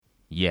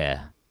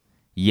Yeah.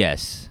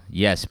 Yes,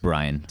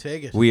 Brian.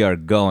 Take it. We are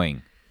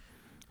going.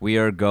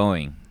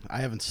 I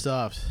haven't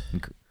stopped.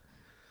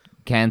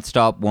 Can't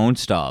stop, won't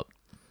stop.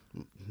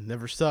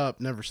 Never stop,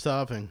 never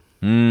stopping.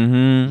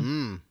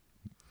 Mm-hmm.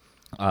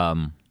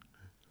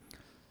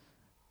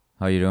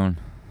 How you doing?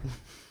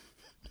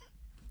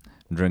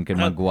 Drinking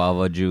my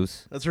guava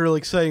juice. That's a really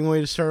exciting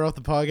way to start off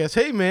the podcast.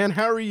 Hey, man,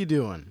 how are you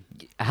doing?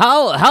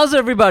 How's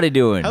everybody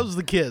doing? How's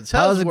the kids?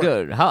 How's it work?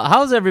 good?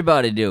 How's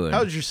everybody doing?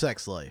 How's your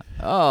sex life?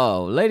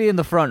 Oh, lady in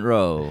the front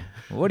row.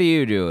 What are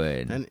you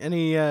doing? And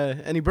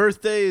any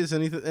birthdays?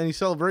 Any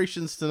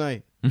celebrations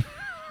tonight?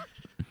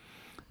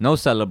 No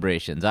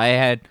celebrations.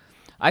 I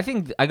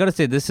think I gotta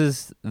say this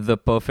is the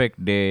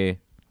perfect day.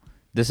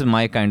 This is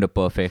my kind of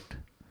perfect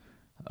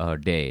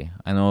day.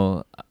 I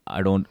know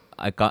I don't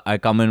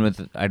come in with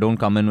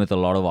a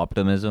lot of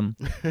optimism.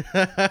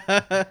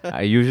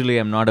 I usually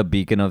am not a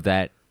beacon of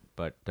that,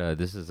 but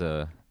this was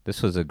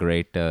a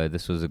great day.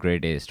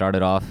 It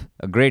started off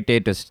a great day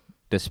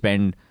to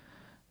spend.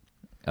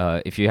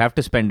 If you have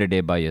to spend a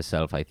day by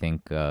yourself, I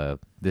think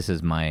this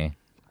is my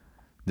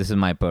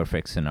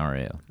perfect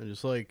scenario.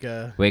 Just like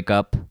Wake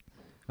up,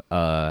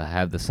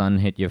 have the sun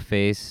hit your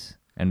face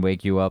and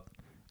wake you up,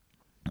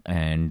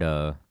 and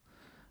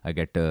I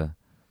get to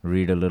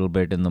read a little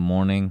bit in the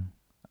morning,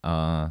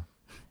 go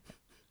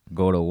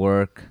to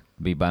work,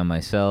 be by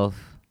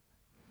myself,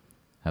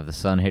 have the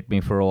sun hit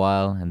me for a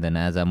while, and then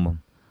as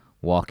I'm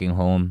walking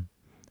home,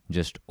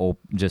 just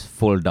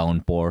full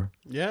downpour.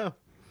 yeah,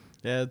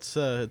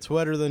 it's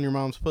wetter than your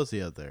mom's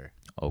pussy out there.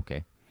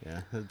 Okay.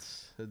 Yeah,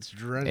 it's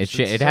drenched.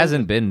 It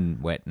hasn't been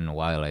wet in a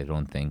while, I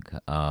don't think.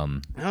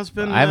 It's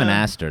been, I haven't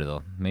asked her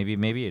though.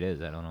 Maybe it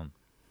is. I don't know.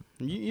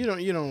 You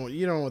don't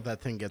know what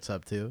that thing gets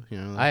up to. You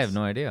know, I have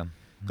no idea.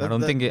 I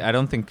don't think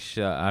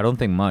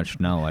much.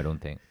 No, I don't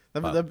think.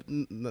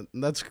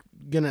 That's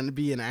gonna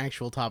be an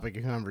actual topic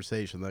of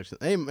conversation.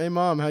 Hey,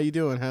 mom, how you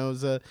doing?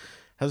 How's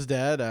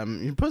dad?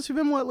 Your pussy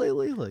been wet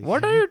lately? Like,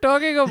 What are you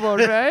talking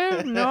about? I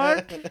am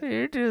not.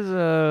 It is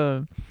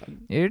a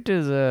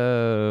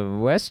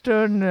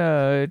western.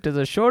 It is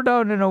a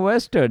showdown in a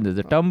western. There's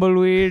a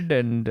tumbleweed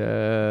and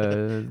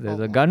there's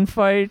a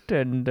gunfight,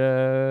 and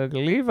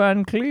Lee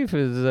Van Cleef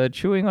is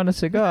chewing on a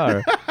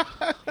cigar.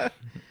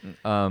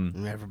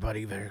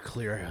 Everybody better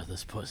clear out of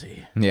this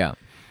pussy. Yeah.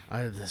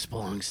 This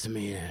belongs to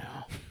me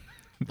now.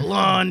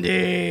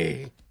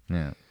 Blondie.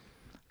 Yeah.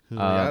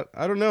 I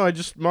don't know. I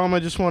just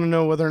want to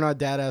know whether or not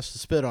dad has to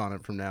spit on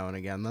it from now and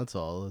again. That's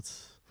all.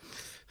 It's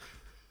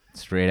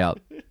Straight out.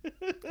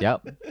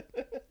 Yep.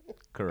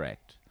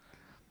 Correct.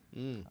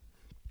 I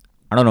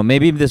don't know.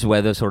 Maybe this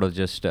weather sort of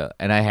just...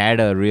 and I had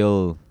a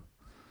real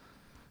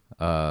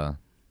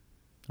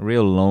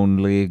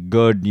lonely,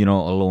 good,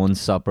 alone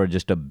supper,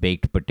 just a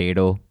baked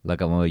potato,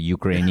 like I'm a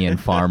Ukrainian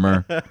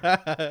farmer.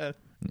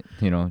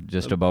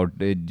 Just about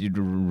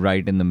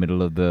right in the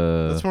middle of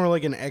the... That's more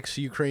like an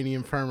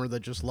ex-Ukrainian farmer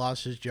that just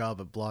lost his job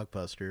at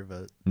Blockbuster,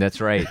 but...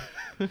 That's right.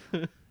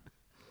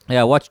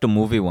 Yeah, I watched a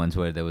movie once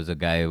where there was a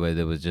guy where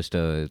there was just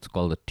it's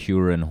called a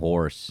Turin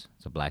Horse.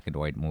 It's a black and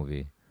white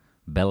movie.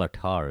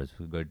 Bellatar is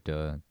a good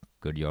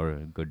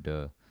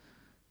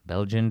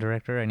Belgian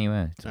director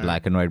anyway. It's a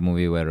black and white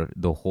movie where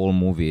the whole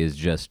movie is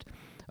just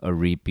a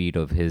repeat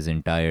of his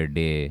entire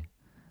day,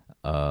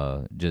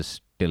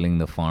 just tilling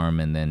the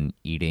farm and then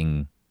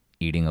eating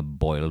a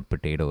boiled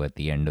potato at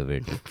the end of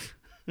it.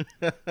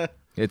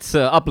 It's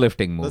an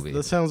uplifting movie.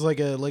 That sounds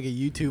like a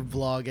YouTube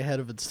vlog ahead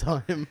of its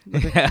time.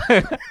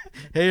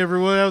 Hey,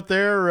 everyone out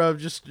there, I'm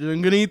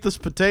gonna eat this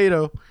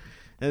potato,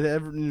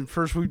 and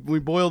first we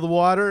boil the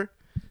water.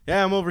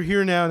 Yeah, I'm over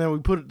here now. Now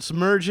we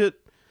submerge it,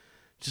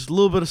 just a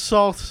little bit of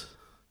salt,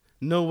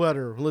 no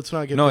butter. Let's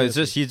not get no. fancy. It's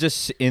just he's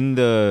just in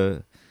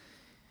the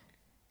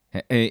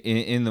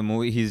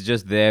movie. He's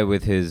just there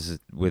with his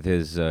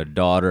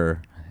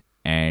daughter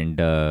and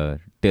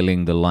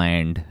tilling the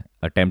land.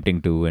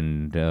 Attempting to,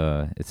 and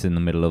it's in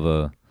the middle of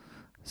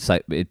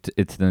in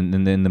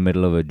the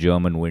middle of a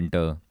German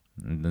winter.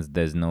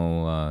 There's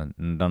no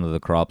none of the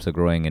crops are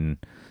growing, and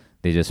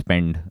they just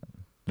spend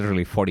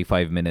literally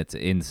 45 minutes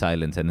in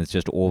silence, and it's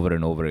just over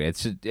and over.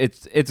 It's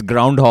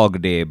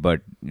Groundhog Day, but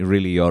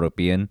really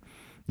European,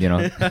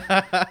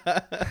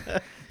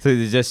 So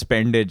they just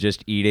spend it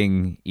just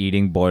eating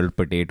boiled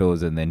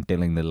potatoes and then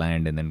tilling the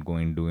land and then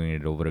doing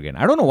it over again.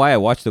 I don't know why I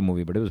watched the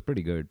movie, but it was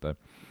pretty good. But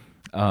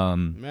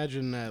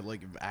imagine that,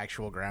 like,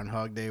 actual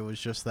Groundhog Day was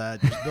just that.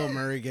 Just Bill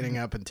Murray getting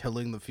up and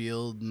tilling the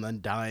field and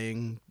then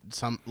dying,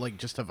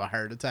 just of a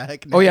heart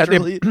attack.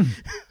 Naturally. Oh,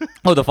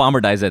 yeah. The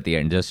farmer dies at the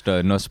end. Just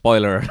no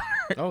spoiler.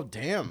 Oh,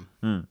 damn.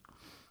 And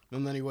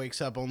then he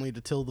wakes up only to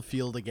till the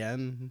field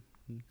again.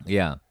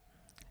 Yeah.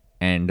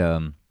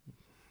 And,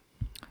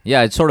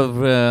 it's sort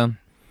of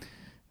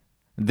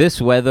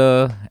this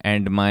weather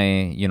and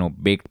my,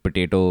 baked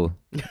potato.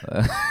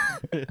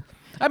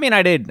 I mean,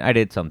 I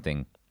did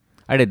something.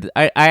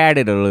 I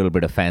added a little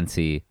bit of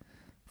fancy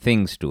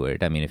things to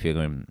it. I mean, if you're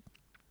going...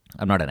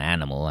 I'm not an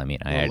animal. I mean,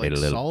 I added a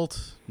little...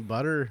 salt,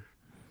 butter?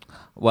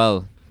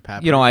 Well,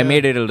 Paprika. I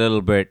made it a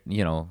little bit,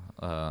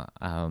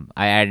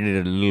 I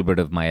added a little bit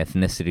of my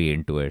ethnicity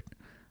into it.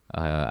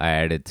 I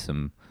added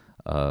some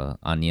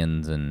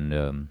onions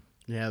and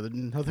Yeah, there's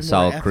nothing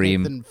Sour more ethnic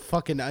cream. than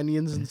fucking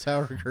onions and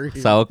sour cream.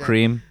 sour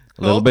cream,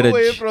 a little All bit the of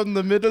way from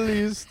the Middle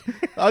East,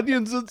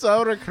 onions and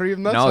sour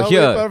cream. That's No, how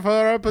here- we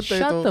prefer our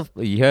potatoes. Shut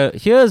the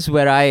here's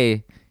where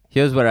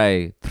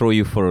I throw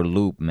you for a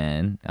loop,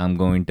 man. I'm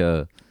going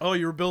to Oh,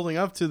 you were building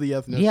up to the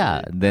ethnicity.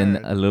 yeah, then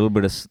Alright. a little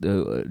bit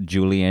of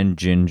julienne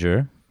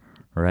ginger,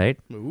 right?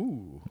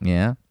 Ooh,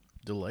 Yeah,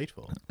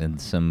 delightful. and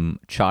some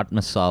chaat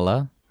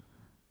masala,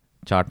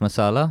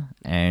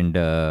 and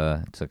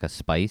it's like a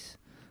spice,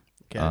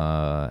 Okay.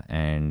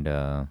 and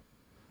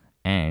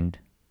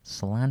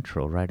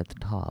cilantro right at the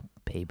top,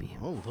 baby.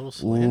 Oh, a little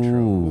cilantro.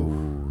 Ooh.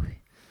 Ooh.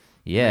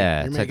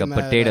 Yeah, You're it's like a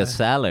making that, potato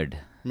salad.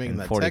 Making in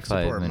that tech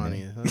 45 support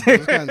minutes. money.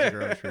 Those kinds of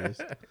groceries.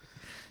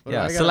 Well,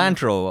 Yeah, I gotta-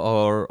 cilantro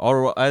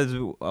or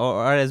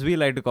as we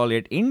like to call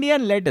it,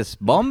 Indian lettuce,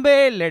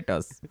 Bombay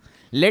lettuce.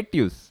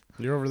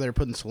 You're over there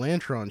putting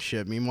cilantro on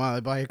shit. Meanwhile, I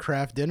buy a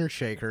Kraft dinner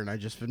shaker, and I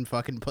just been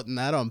fucking putting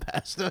that on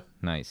pasta.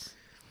 Nice.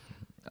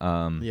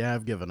 Yeah,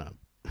 I've given up.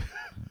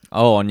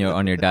 Oh, on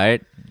your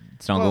diet,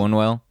 it's not Well, going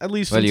well. At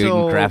least Well, you're until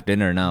eating Kraft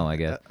dinner now, I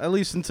guess. At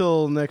least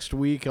until next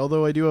week.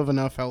 Although I do have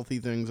enough healthy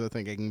things, I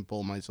think I can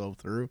pull myself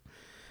through.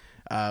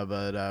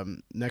 But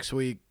next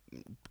week,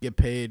 get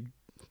paid,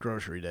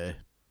 grocery day.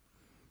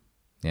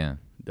 Yeah.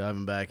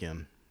 Diving back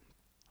in.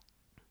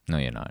 No,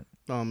 you're not.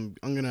 I'm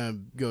gonna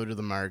go to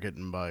the market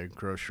and buy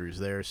groceries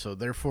there. So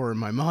therefore, in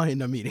my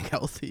mind, I'm eating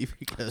healthy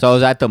because. So I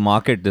was at the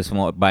market this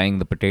morning buying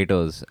the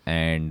potatoes,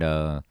 and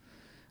I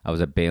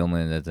was at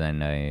Bailman's,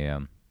 and I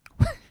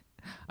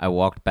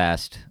walked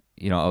past.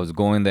 I was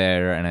going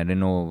there, and I didn't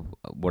know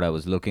what I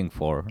was looking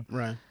for.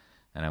 Right.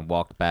 And I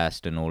walked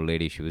past an old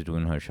lady. She was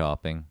doing her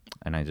shopping,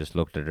 and I just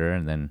looked at her,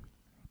 and then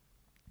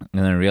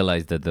I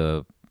realized that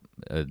the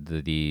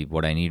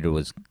what I needed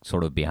was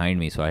sort of behind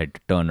me, so I had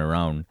to turn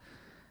around,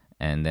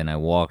 and then I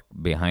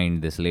walked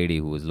behind this lady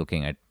who was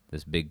looking at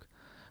this big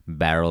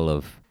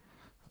basket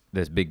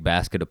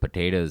of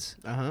potatoes,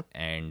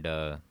 and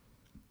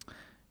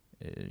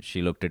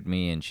she looked at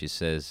me and she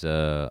says,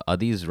 "Are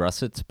these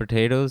Russet's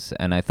potatoes?"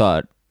 And I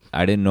thought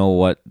I didn't know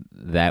what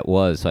that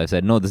was, so I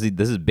said, "No, this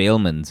is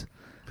Bailman's."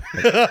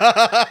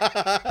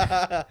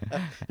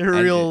 You're a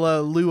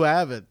real Lou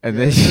Abbott. And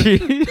then she,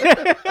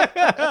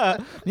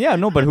 yeah,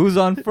 no, but who's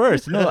on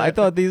first? No, I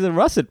thought these are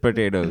russet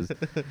potatoes.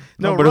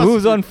 No, but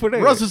who's on foot?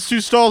 Russ's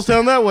 2 stalls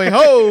down that way.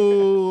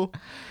 Ho!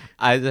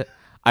 I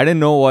didn't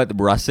know what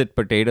russet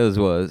potatoes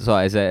was, so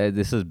I said,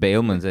 "This is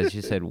Bailman's," and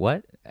she said,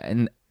 "What?"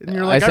 And And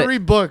you're like, I said,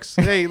 read books.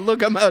 Hey,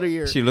 look, I'm out of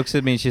here. she looks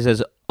at me and she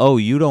says, "Oh,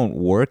 you don't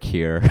work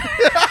here."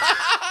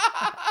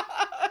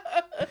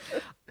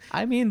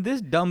 I mean,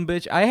 this dumb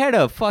bitch. I had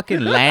a fucking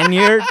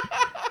lanyard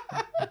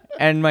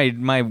and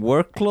my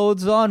work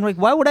clothes on. Like,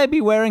 why would I be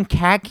wearing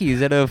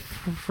khakis at a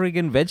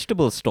friggin'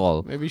 vegetable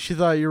stall? Maybe she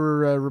thought you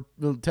were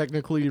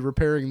technically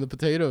repairing the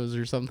potatoes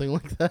or something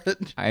like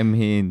that. I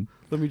mean,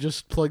 Let me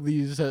just plug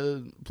these,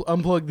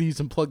 unplug these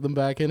and plug them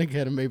back in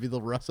again, and maybe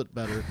they'll russet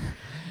better.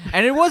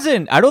 and it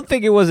wasn't. I don't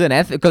think it was an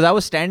ethic, because I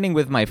was standing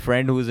with my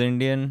friend who's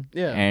Indian.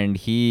 Yeah. And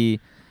she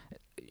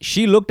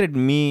looked at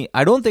me.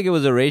 I don't think it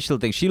was a racial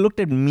thing. She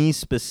looked at me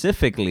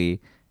specifically,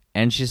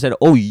 and she said,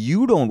 "Oh,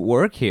 you don't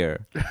work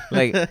here."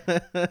 Like,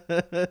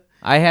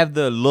 I have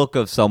the look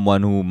of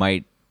someone who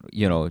might,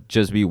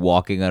 just be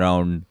walking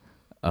around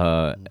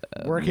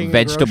Working in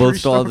vegetable grocery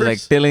stalls, stores. like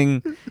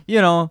tilling,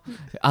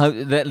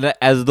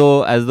 as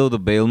though the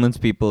Bailman's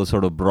people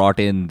sort of brought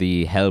in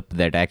the help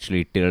that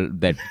actually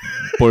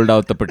pulled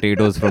out the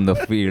potatoes from the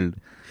field.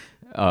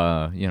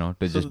 To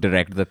just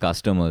direct the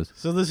customers.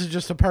 So this is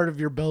just a part of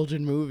your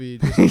Belgian movie.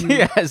 Just you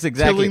Yes,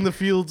 exactly. tilling the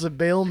fields of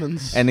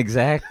Bailman's. And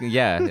exactly,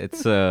 yeah,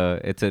 it's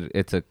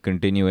a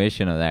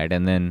continuation of that.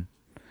 And then,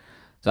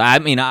 so I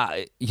mean,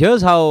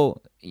 here's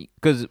how,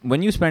 because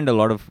when I spend a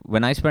lot of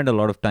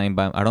time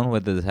I don't know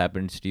whether this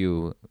happens to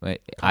you.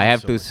 I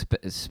have to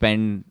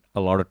spend a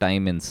lot of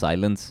time in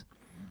silence.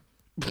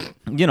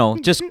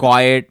 Just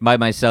quiet by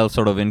myself,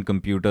 sort of in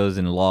computers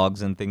and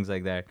logs and things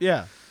like that.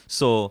 Yeah.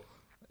 So,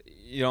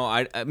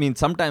 I mean,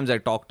 sometimes I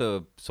talk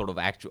to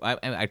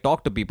I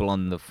talk to people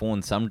on the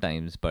phone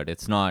sometimes, but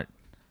it's not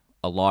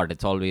a lot.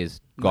 It's always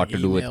got Like to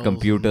do with emails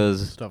computers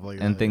and stuff like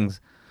and that,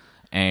 things.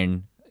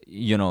 And,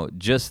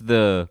 just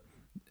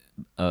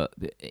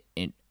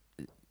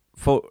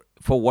for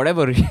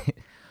whatever,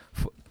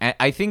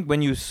 I think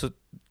when you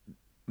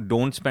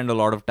don't spend a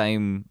lot of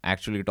time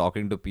actually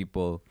talking to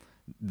people,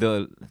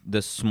 the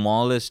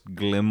smallest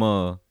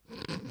glimmer,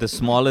 the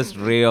smallest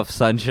ray of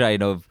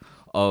sunshine of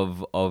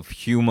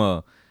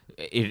humor,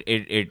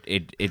 it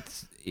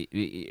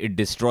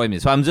destroys me.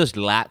 So I'm just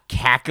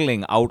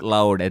cackling out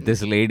loud at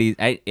this lady's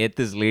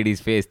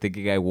face,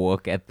 thinking I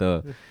work at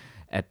the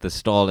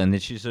stall, and then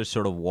she just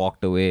sort of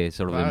walked away,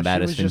 sort of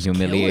embarrassed and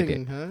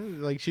humiliated. Killing, huh?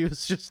 Like she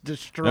was just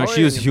destroying. No,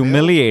 she was it,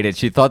 humiliated.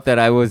 She thought that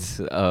I was,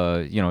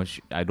 I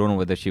don't know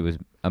whether she was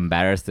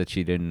embarrassed that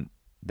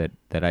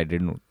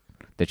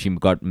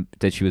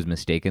that she was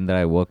mistaken that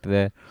I worked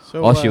there,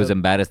 So, or she was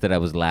embarrassed that I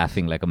was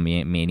laughing like a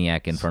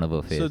maniac in front of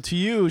her face. So to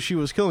you, she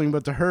was killing,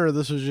 but to her,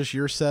 this was just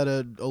your set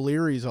of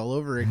O'Leary's all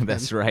over again.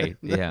 That's right.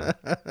 Yeah.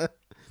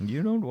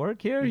 You don't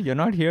work here? You're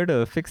not here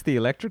to fix the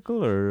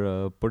electrical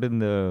or put in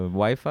the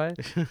Wi-Fi?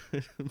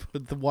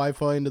 Put the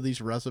Wi-Fi into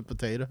these russet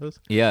potatoes.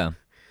 Yeah.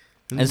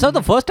 And it's not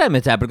the first time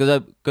it's happened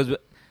because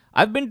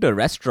I've been to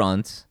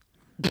restaurants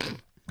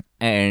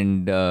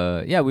and we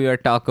were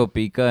at Taco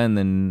Pica, and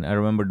then I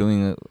remember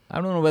I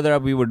don't know whether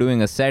we were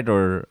doing a set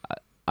or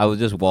I was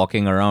just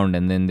walking around,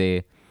 and then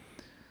I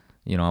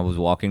was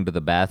walking to the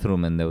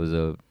bathroom and there was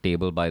a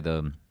table by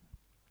the,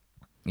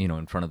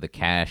 in front of the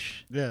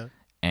cash. Yeah.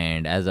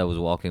 And as I was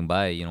walking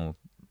by,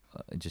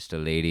 just a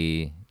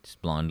lady,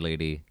 just blonde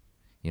lady,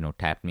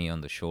 tapped me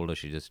on the shoulder.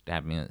 She just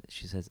tapped me.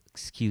 She says,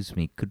 "Excuse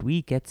me, could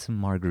we get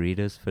some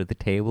margaritas for the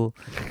table?"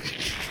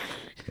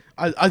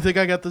 I think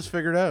I got this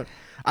figured out.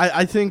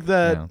 I think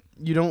that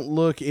you don't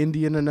look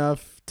Indian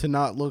enough to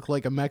not look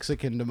like a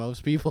Mexican to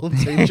most people in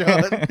St.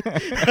 John. Take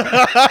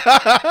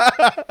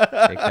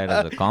that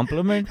as a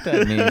compliment?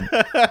 I mean...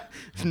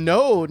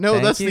 No,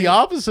 that's you. the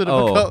opposite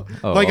of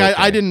okay.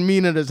 I didn't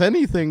mean it as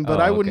anything, but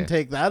I wouldn't okay.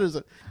 take that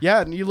as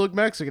yeah, you look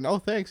Mexican. Oh,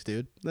 thanks,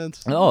 dude.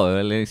 That's at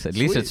least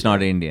it's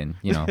not Indian,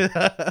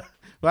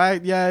 I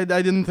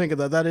didn't think of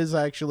that. That is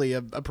actually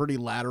a pretty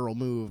lateral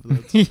move.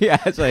 Yeah,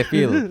 that's what I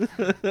feel.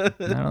 I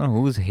don't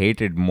know who's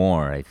hated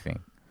more, I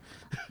think.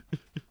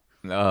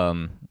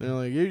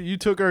 Like you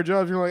took our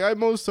jobs. You're like, I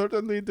most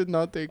certainly did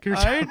not take your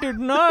job. I did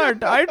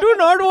not. I do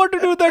not want to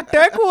do the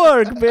tech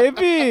work,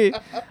 baby.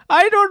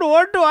 I don't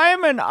want to. I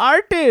am an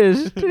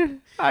artist.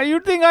 You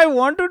think I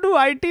want to do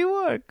IT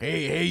work?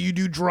 Hey, you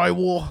do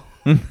drywall.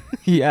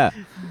 Yeah.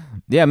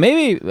 Yeah,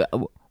 maybe...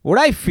 Would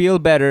I feel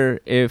better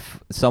if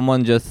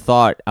someone just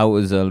thought I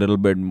was a little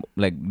bit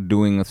like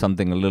doing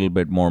something a little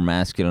bit more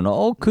masculine?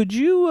 Oh, could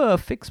you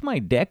fix my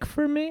deck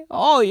for me?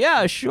 Oh,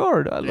 yeah,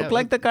 sure. I look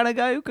like the kind of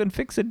guy who can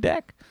fix a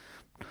deck.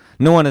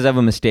 No one has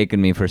ever mistaken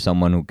me for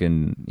someone who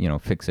can,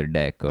 fix a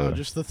deck. Or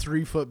just the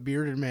 3-foot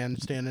bearded man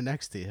standing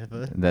next to you.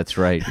 That's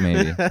right,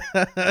 maybe.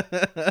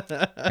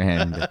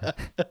 And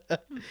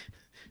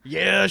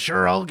yeah,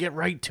 sure, I'll get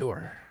right to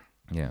her.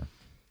 Yeah.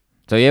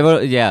 So you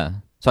ever,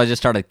 So I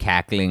just started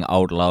cackling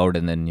out loud,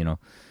 and then,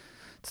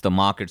 it's the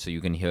market, so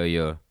you can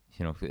hear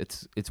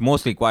it's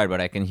mostly quiet,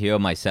 but I can hear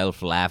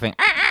myself laughing.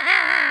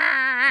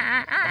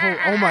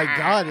 Oh my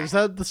God, is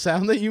that the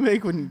sound that you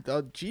make when,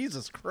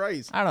 Jesus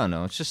Christ. I don't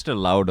know. It's just a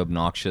loud,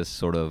 obnoxious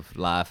sort of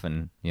laugh,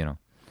 and,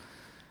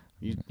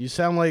 You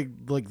sound like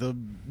the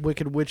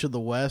Wicked Witch of the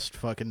West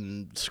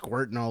fucking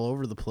squirting all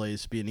over the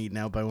place, being eaten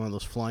out by one of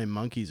those flying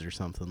monkeys or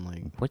something.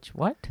 Like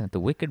what? The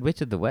Wicked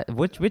Witch of the West?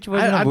 Which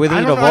version of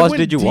Wizard of Oz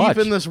did you watch?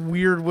 Deep in this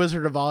weird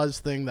Wizard of Oz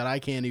thing that I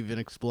can't even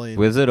explain.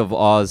 Wizard of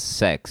Oz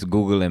sex.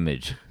 Google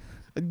image.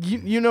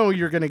 You know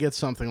you're gonna get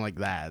something like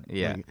that.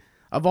 Yeah. Like,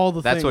 of all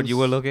the things. That's what you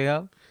were looking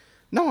up?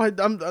 No,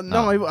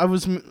 I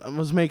was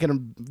making a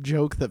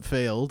joke that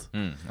failed.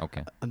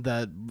 Okay.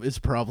 That is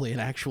probably an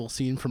actual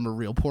scene from a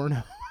real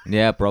porno.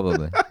 Yeah,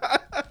 probably.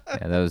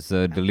 Yeah, that was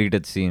a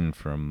deleted scene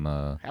from...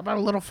 How about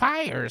a little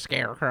fire,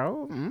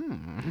 Scarecrow?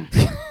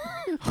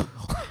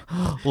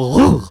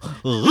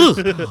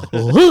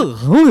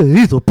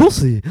 He's a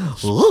pussy.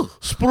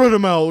 Spread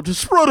him out.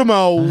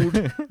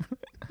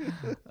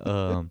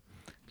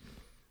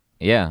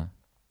 Yeah.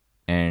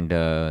 And,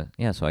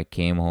 so I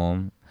came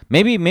home.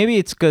 Maybe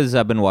it's because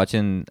I've been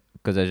watching...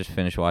 Because I just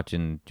finished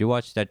watching... Did you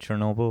watch that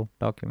Chernobyl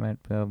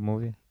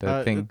movie?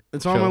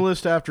 It's on my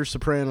list after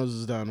Sopranos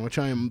is done, which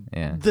I am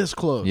this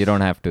close. You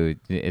don't have to...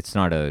 It's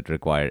not a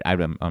required...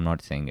 I'm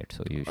not saying it,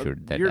 so you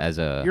should...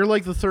 You're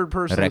like the third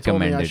person that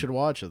told me I should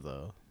watch it,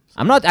 though.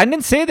 I'm not... I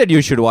didn't say that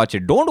you should watch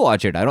it. Don't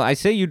watch it. I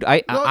say you...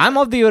 I'm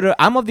of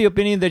the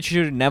opinion that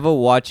you should never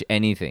watch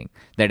anything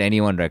that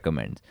anyone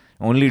recommends.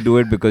 Only do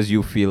it because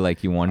you feel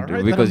like you want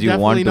to, because you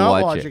want to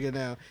watch it. It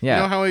now. Yeah.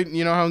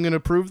 You know how I'm going to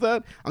prove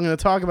that? I'm going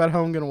to talk about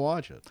how I'm going to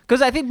watch it.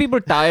 Because I think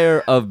people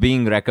tire of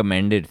being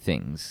recommended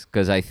things.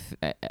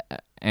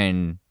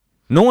 And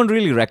no one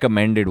really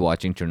recommended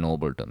watching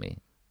Chernobyl to me.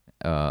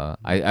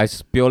 I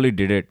purely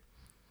did it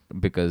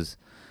because,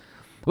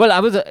 well,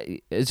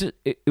 it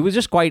was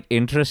just quite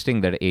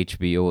interesting that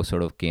HBO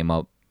sort of came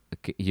up,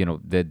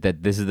 that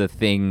this is the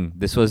thing.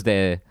 This was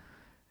their,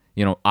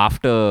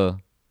 after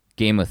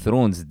Game of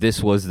Thrones,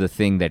 this was the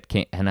thing that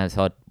came, and I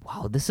thought,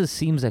 wow,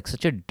 seems like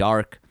such a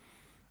dark,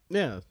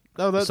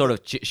 sort of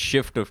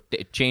shift of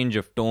change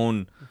of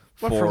tone.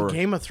 From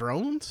Game of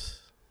Thrones?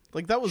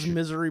 Like that was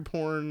misery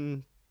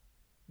porn.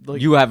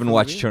 Like, you haven't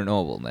watched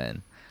Chernobyl,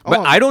 man.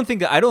 But I don't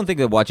think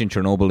that watching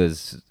Chernobyl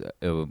is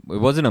it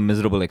wasn't a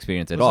miserable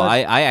experience at all.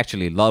 I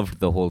actually loved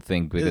the whole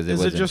thing because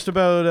is it just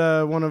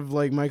about one of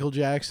like Michael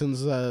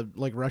Jackson's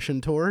like Russian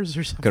tours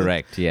or something?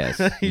 Correct. Yes.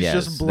 He's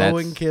just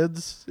blowing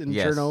kids in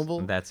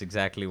Chernobyl. That's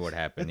exactly what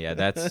happened. Yeah,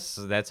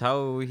 that's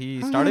how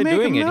he started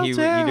doing it. He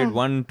did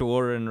one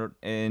tour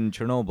in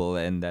Chernobyl,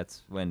 and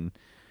that's when.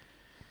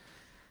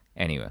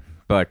 Anyway,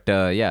 but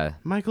yeah.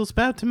 Michael's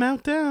about to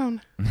melt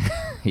down.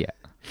 Yeah.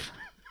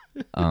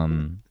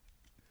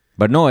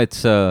 But no,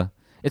 it's not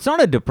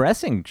a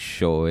depressing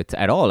show. It's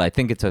at all. I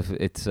think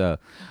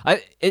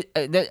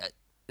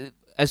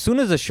as soon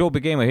as the show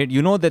became a hit,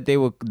 you know that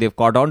they've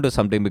caught on to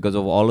something because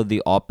of all of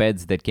the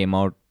op-eds that came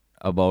out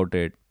about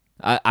it.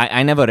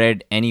 I never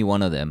read any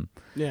one of them.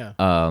 Yeah.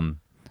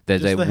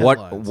 There's Just like the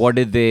headlines.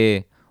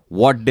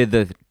 what did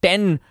the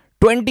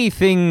 20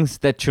 things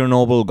that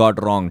Chernobyl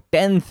got wrong,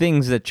 10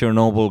 things that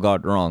Chernobyl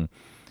got wrong,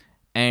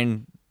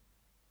 and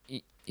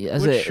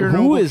Which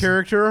Chernobyl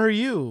character are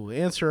you?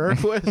 Answer our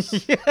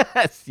question.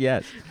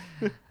 yes,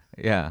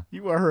 yeah.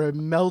 You are a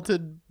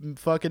melted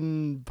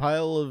fucking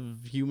pile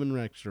of human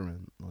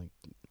excrement. Like,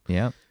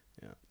 Yeah.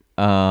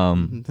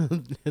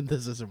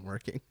 this isn't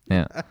working.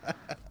 Yeah.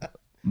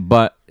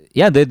 But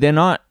yeah, they're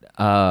not.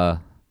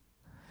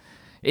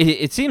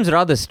 It seems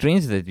rather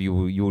strange that you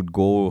would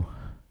go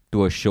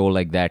to a show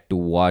like that to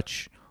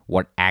watch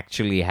what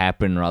actually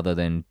happened rather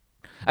than.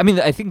 I mean,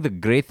 I think the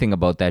great thing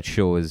about that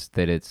show is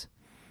that it's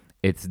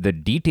the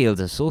details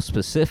are so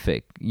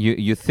specific.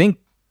 You think,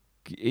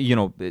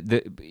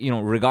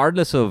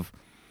 regardless of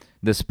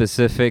the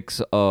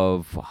specifics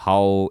of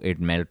how it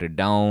melted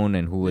down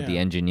and who were the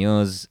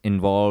engineers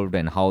involved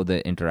and how the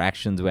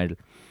interactions went.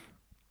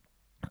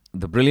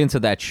 The brilliance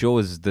of that show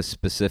is the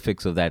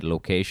specifics of that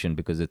location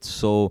because it's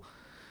so.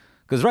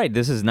 Because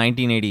this is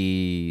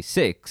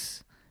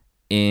 1986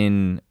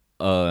 in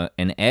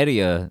an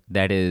area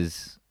that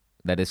is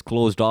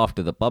closed off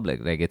to the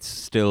public. Like it's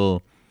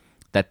still.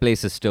 That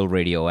place is still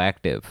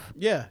radioactive.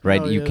 Yeah.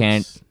 Right? No, you yeah,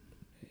 can't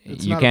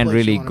it's you not a can't place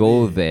really you wanna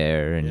go be.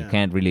 there and you Yeah.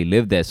 can't really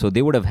live there. So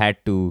they would have had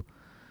to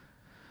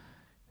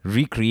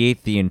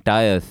recreate the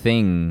entire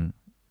thing,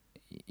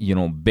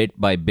 bit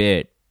by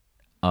bit,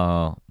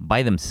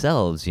 by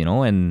themselves,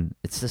 and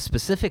it's the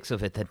specifics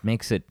of it that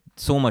makes it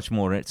so much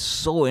more. It's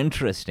so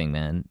interesting,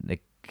 man.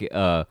 Like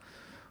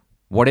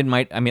what it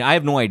might. I mean, I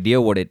have no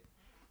idea what it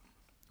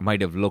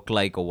might have looked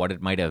like or what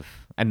it might have.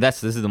 And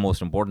this is the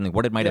most important thing.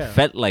 What it might have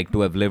felt like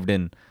to have lived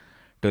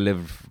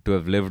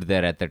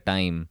there at the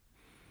time.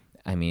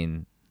 I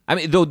mean,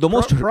 the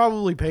most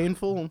probably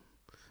painful.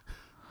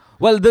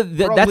 well,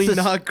 Probably that's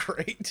not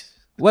great.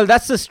 well,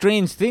 that's the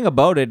strange thing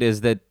about it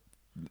is that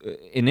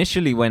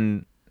initially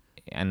when,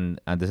 and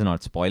this is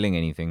not spoiling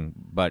anything,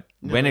 but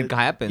when it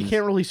happens, you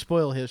can't really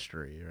spoil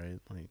history, right?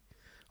 Like,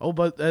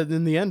 but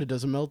in the end, it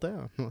doesn't melt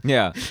down.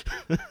 yeah.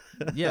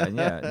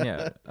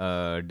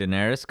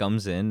 Daenerys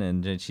comes in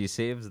and then she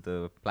saves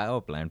the power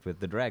plant with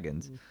the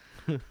dragons.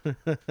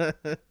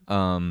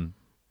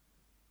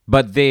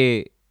 But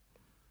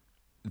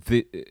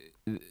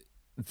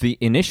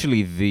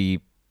initially the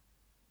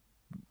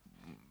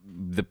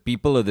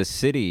people of the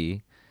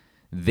city,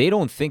 they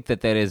don't think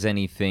that there is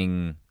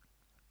anything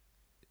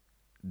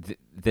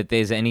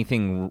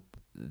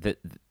that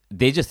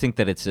they just think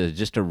that it's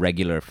just a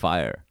regular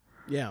fire.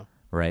 Yeah.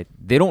 Right?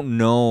 They don't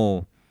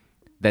know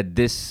that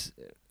this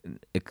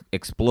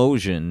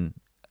explosion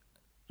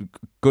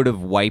could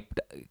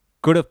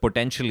have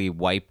potentially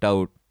wiped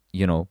out,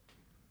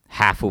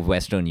 half of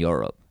Western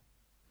Europe.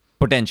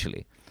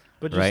 Potentially.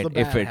 But just right? the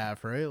bad If it-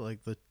 half, right? Like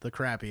the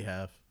crappy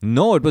half.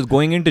 No, it was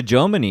going into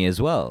Germany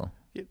as well.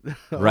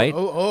 Right?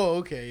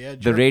 Okay, yeah.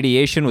 The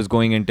radiation was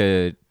going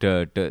into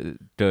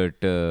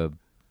to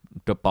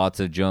parts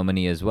of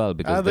Germany as well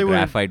because they the would've-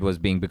 graphite was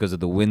because of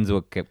the winds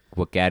were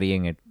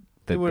carrying it,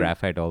 the They would've-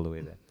 graphite all the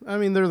way there. I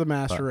mean, they're the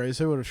master race.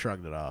 They would have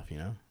shrugged it off,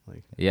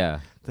 Like, Yeah,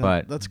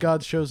 but that's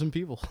God's chosen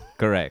people.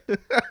 correct.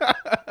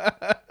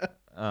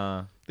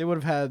 They would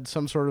have had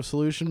some sort of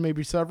solution,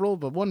 maybe several,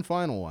 but one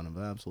final one,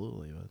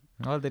 absolutely. But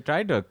Well, they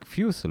tried a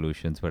few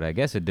solutions, but I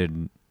guess it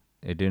didn't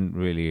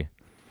really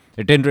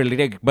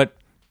take. But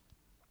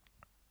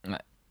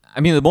I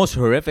mean, the most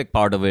horrific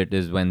part of it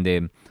is when they,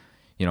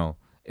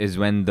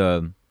 when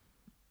the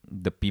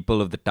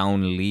people of the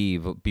town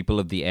leave, people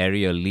of the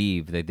area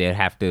leave.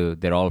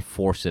 They're all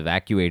force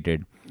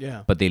evacuated,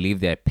 yeah, but they leave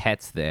their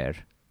pets there,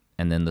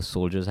 and then the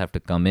soldiers have to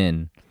come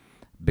in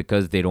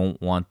because they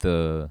don't want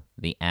the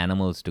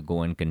animals to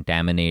go and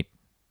contaminate,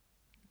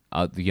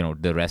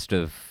 the rest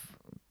of,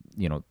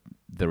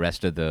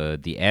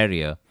 the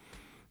area.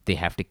 They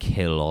have to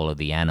kill all of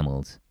the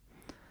animals,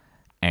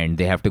 and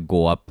they have to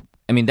go up.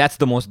 I mean, that's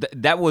the most.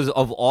 That was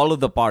of all of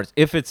the parts,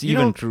 if it's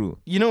even true.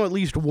 At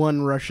least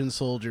one Russian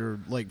soldier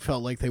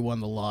felt like they won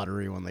the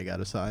lottery when they got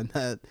assigned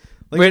that.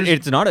 Well,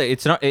 it's not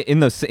in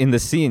the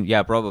scene.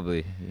 Yeah,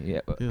 probably.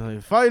 Yeah.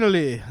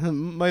 Finally,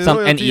 my An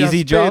loyalty easy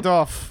has job? paid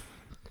off.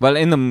 Well,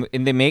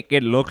 they make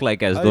it look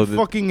like as though I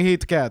fucking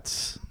hate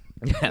cats.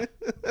 yeah.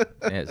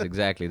 Yes,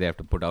 exactly. They have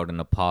to put out an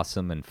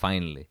opossum, and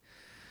finally,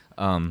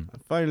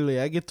 Finally,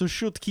 I get to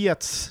shoot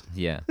cats,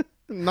 yeah,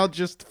 not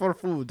just for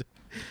food.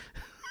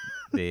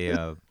 they.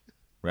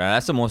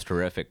 That's the most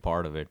horrific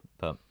part of it.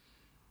 But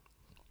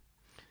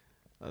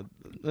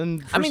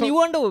And I mean, you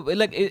wonder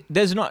like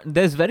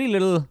there's very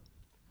little.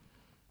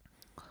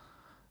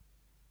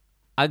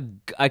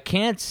 I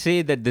can't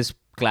say that this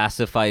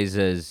classifies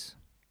as,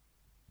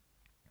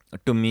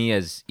 to me,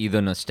 as either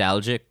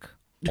nostalgic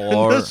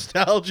or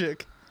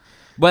nostalgic.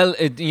 Well,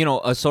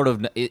 a sort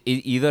of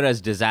either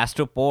as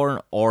disaster porn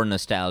or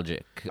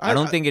nostalgic. I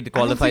don't think it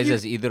qualifies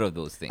as either of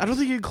those things. I don't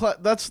think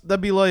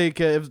that'd be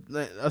like if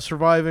a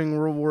surviving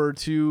World War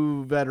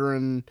II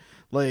veteran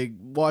like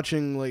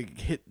watching like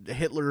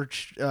Hitler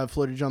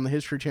footage on the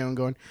History Channel,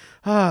 going,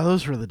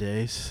 those were the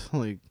days.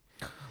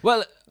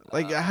 Well,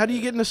 how do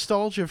you get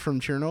nostalgia from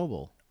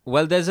Chernobyl?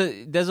 Well, there's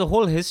a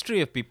whole history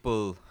of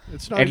people.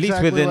 It's not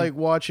exactly like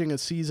watching a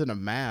season of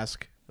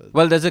Mask.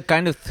 Well, there's a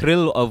kind of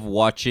thrill of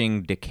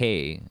watching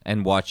decay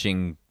and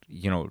watching,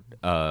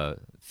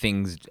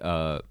 things,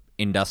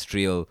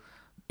 industrial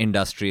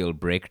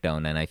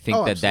breakdown, and I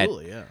think that's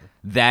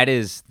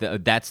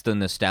the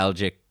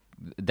nostalgic,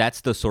 that's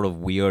the sort of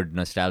weird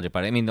nostalgia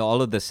part. I mean,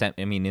 within the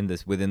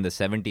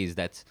 70s,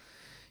 that's,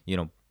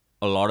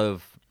 a lot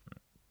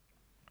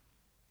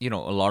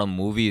of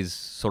movies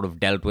sort of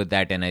dealt with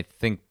that, and I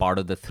think part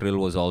of the thrill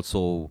was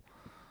also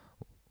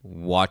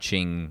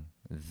watching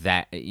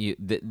that.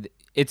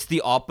 It's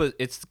the opposite.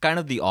 It's kind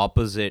of the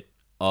opposite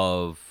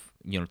of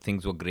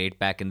things were great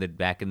back in the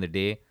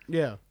day.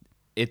 Yeah,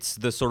 it's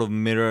the sort of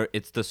mirror.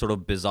 It's the sort of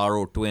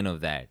bizarro twin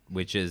of that,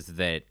 which is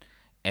that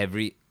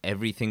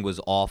everything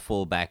was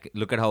awful back.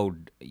 Look at how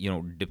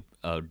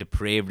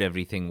depraved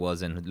everything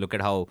was, and look at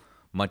how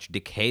much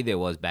decay there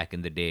was back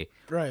in the day.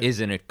 Right?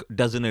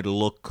 Doesn't it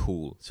look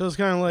cool? So it's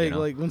kind of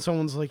like when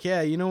someone's like,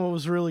 yeah, what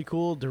was really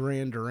cool?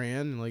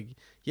 Duran. Like,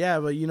 yeah,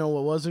 but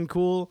what wasn't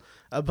cool?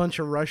 A bunch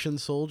of Russian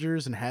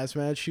soldiers in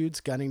hazmat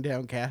suits gunning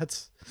down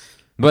cats.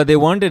 But they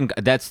weren't in.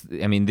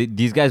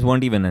 These guys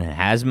weren't even in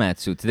hazmat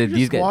suits.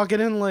 These guys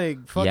walking in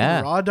like fucking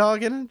raw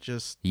dogging it.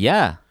 Just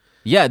yeah.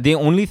 The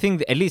only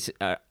thing, at least,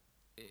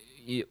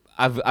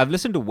 I've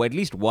listened to at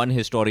least one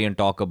historian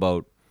talk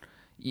about,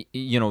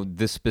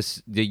 the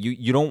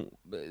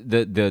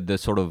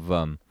sort of.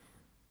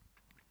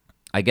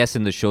 I guess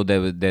in the show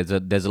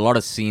there's a lot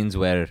of scenes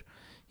where,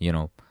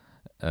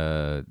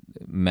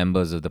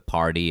 members of the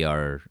party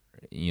are,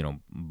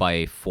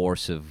 by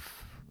force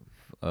of,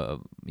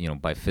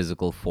 by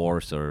physical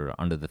force or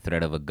under the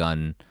threat of a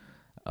gun,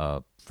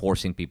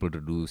 forcing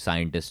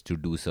scientists to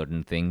do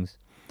certain things.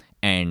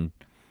 And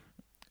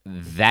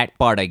that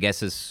part, I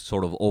guess, is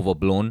sort of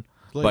overblown.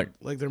 But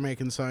they're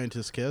making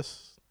scientists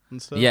kiss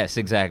and stuff? Yes,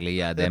 exactly.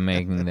 Yeah, they're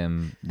making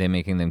them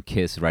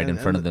kiss in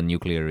front of the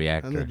nuclear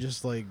reactor. And they're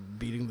just like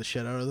beating the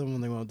shit out of them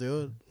when they won't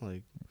do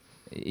it?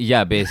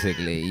 Yeah,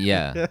 basically,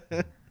 yeah.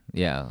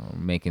 Yeah,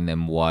 making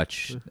them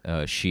watch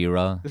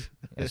She-Ra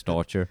as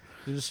torture.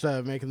 Just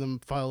making them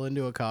file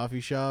into a coffee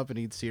shop and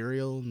eat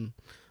cereal and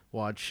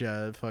watch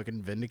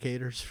fucking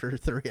Vindicators for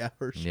 3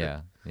 hours.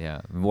 Yeah.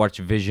 Watch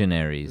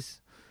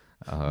Visionaries.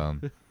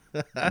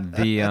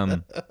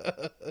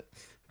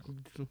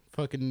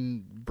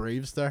 Fucking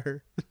Brave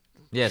Star.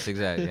 Yes,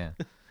 exactly. Yeah.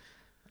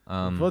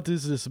 What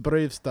is this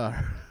Brave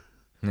Star?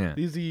 Yeah.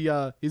 Is he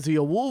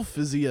a wolf?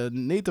 Is he a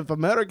Native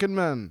American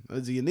man?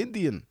 Is he an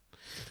Indian?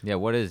 Yeah.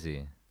 What is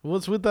he?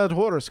 What's with that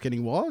horse? Can he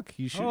walk?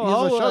 He has a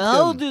shotgun.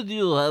 How did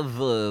you have?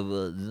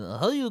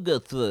 How you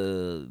get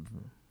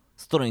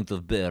strength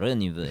of bear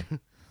anyway?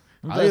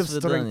 I have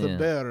strength of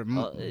bear.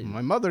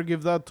 My mother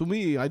gave that to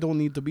me. I don't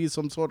need to be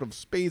some sort of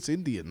space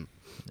Indian.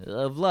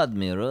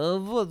 Vladimir,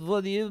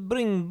 what do you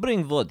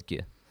bring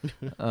vodka?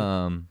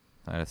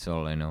 That's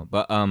all I know.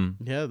 But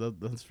yeah,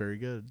 that's very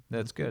good.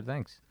 That's good.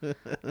 Thanks.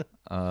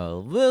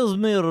 Where's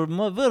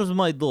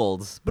my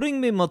dolls?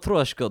 Bring me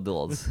Matryoshka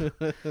dolls.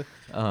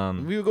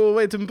 We go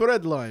wait in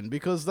bread line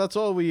because that's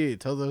all we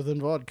eat other than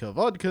vodka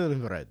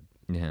and bread.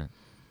 Yeah.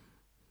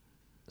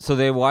 So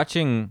they're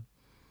watching.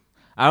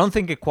 I don't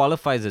think it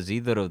qualifies as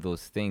either of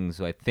those things.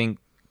 So I think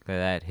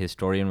that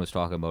historian was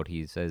talking about.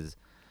 He says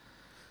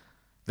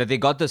that they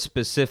got the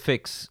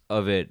specifics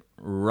of it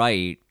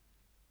right.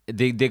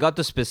 They got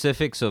the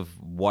specifics of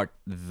what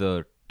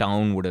the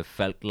town would have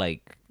felt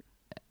like,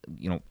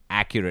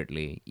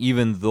 accurately,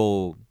 even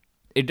though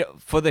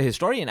for the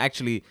historian,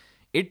 actually,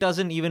 it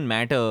doesn't even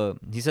matter.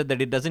 He said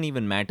that it doesn't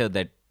even matter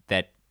that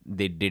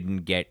they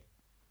didn't get,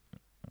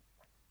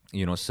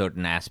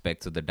 certain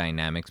aspects of the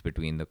dynamics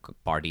between the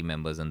party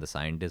members and the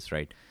scientists,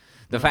 right?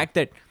 The fact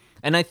that,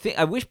 and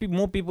I wish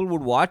more people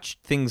would watch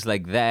things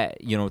like that,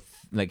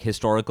 like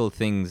historical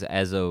things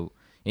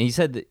and he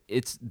said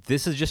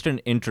this is just an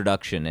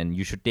introduction, and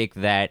you should take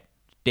the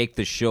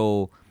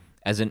show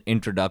as an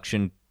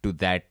introduction to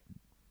that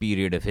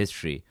period of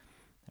history,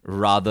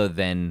 rather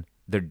than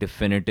the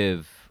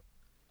definitive,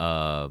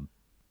 the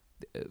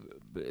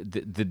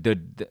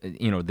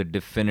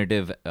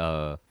definitive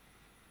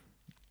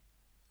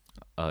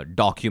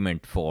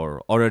document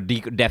for, or a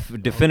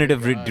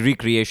definitive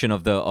recreation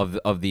of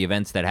the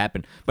events that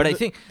happened. But I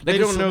think they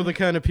don't know the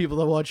kind of people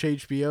that watch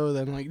HBO.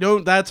 Then no,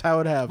 that's how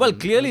it happened. Well,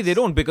 clearly they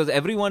don't, because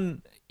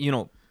everyone,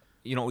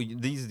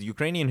 these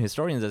Ukrainian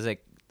historians are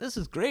like, this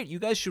is great. You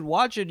guys should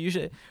watch it. You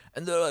should,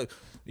 and they're like,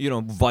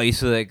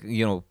 Vice, like,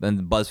 and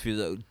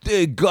BuzzFeed, like,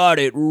 they got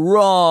it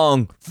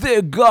wrong.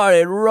 They got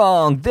it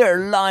wrong.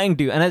 They're lying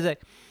to you. And I was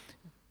like,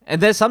 and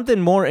there's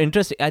something more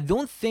interesting. I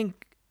don't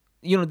think,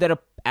 there are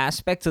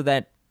aspects of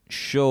that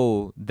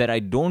show that I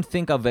don't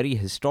think are very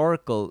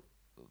historical,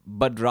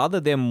 but rather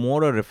they're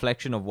more a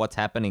reflection of what's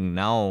happening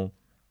now.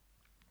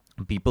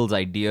 People's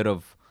idea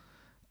of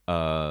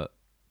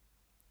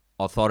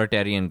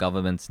authoritarian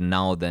governments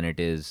now than it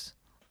is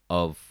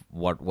of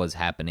what was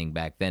happening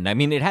back then. I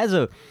mean,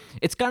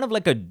 it's kind of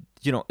like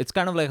it's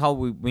kind of like how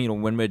we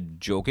when we're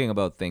joking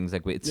about things,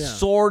 like it's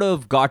sort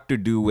of got to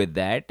do with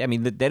that. I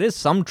mean, there is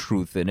some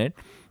truth in it,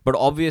 but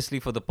obviously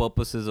for the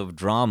purposes of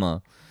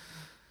drama,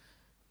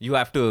 you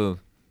have to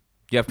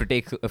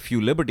take a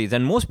few liberties.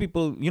 And most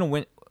people,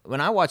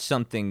 when I watch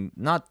something,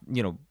 not,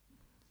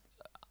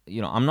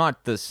 I'm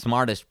not the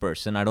smartest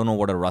person. I don't know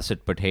what a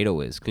russet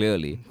potato is,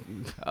 clearly.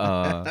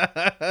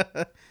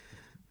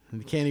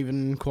 You can't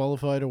even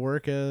qualify to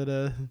work at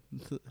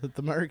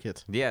the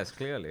market. Yes,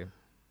 clearly.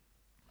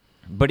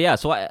 But yeah,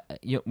 so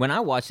when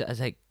I watched it, I was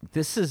like,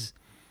 this is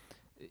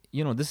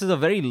a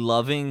very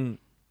loving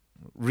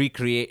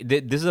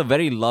this is a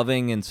very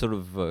loving and sort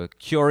of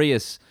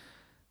curious.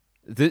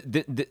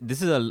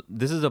 This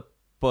is a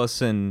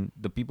person.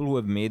 The people who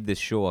have made this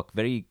show are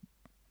very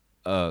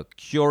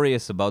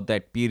curious about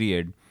that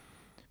period,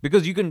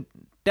 because you can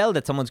tell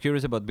that someone's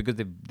curious about, because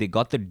they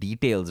got the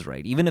details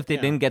right. Even if they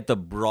didn't get the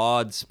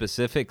broad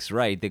specifics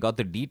right, they got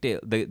the detail.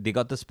 They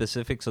got the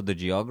specifics of the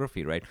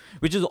geography right,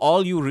 which is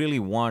all you really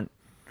want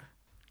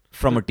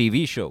from a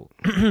TV show.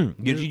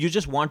 You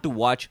just want to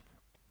watch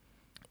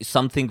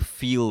something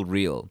feel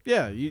real.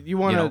 Yeah, you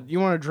want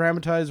a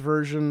dramatized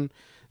version,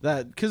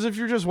 that, because if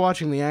you're just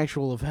watching the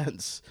actual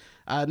events,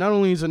 not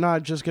only is it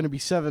not just going to be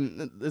it's going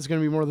to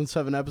be more than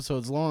 7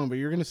 episodes long, but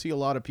you're going to see a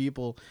lot of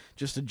people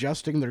just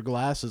adjusting their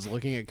glasses,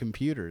 looking at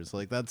computers.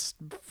 Like, that's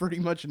pretty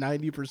much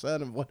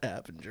 90% of what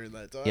happened during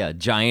that time. Yeah,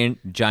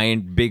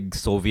 giant, big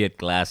Soviet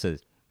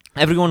glasses.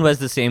 Everyone wears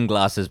the same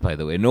glasses, by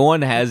the way. No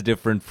one has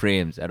different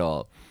frames at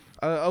all.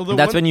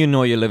 That's when you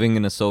know you're living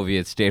in a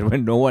Soviet state,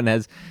 when no one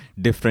has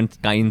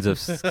different kinds of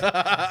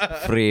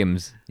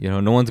frames. No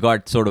one's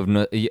got sort of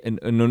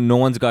no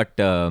one's got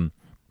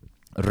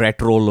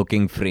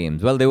retro-looking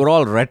frames. Well, they were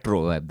all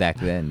retro back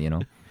then.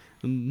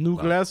 New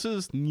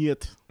glasses,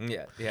 niet.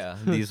 Yeah.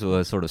 These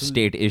were sort of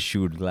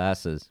state-issued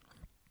glasses.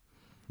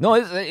 No,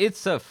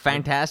 it's a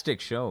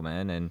fantastic show,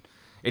 man, and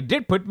it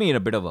did put me in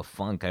a bit of a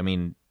funk. I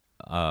mean,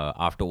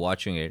 after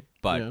watching it,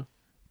 but. Yeah.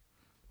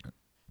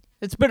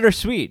 It's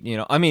bittersweet,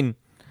 I mean,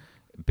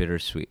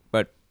 bittersweet.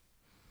 But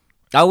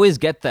I always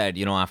get that,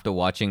 after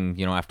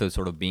watching, after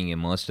sort of being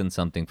immersed in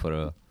something for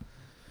a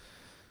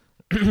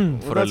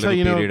little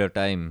period of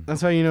time.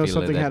 That's how you know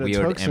something had its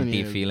hooks in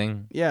you. Empty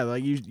feeling. Yeah,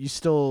 like you're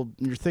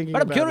thinking.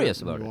 But I'm about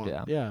curious it about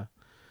it. Yeah.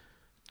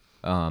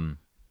 When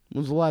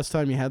was the last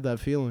time you had that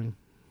feeling?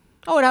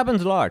 Oh, it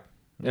happens a lot.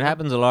 It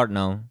happens a lot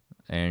now,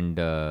 and.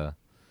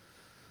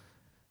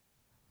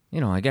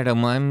 I get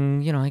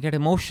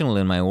emotional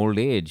in my old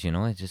age.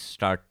 I just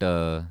start.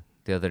 The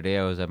other day,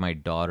 I was at my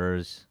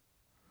daughter's.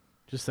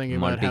 Just thinking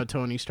about how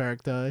Tony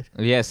Stark died.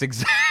 Yes,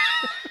 exactly.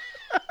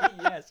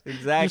 Yes,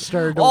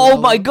 exactly. Oh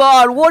my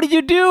God! What did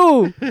you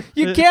do?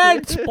 You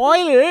can't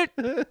spoil it.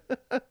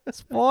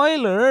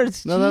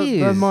 Spoilers. No,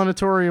 that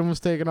moratorium was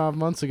taken off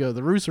months ago.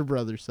 The Russo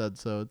brothers said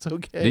so. It's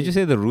okay. Did you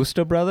say the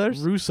Rooster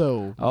brothers?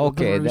 Russo.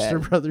 Okay, the Rooster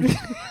brothers.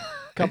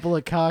 Couple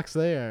of cocks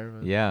there.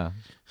 But. Yeah.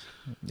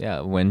 Yeah,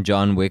 when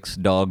John Wick's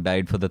dog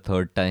died for the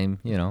 3rd time,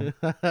 Not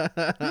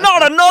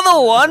another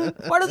one!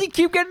 Why does he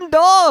keep getting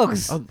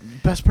dogs?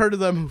 Best part of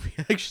that movie,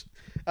 actually,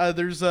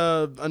 there's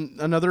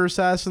another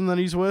assassin that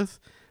he's with,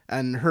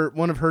 and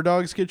one of her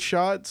dogs gets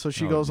shot, so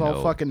she goes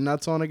all fucking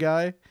nuts on a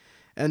guy,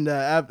 and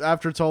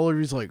after it's all over,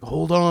 he's like,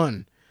 hold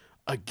on,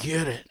 I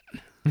get it.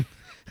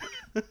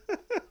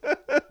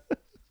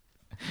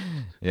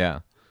 Yeah.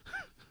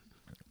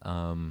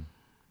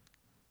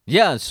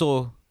 Yeah,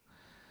 so...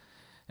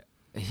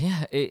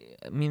 Yeah,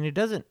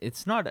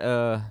 it's not,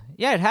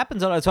 it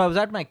happens a lot. So I was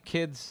at my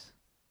kids'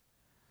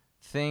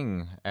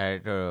 thing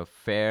at a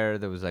fair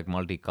that was like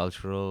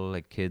multicultural,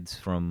 like kids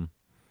from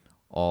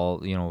all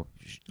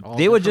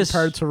they were just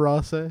parts of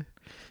Rothesay.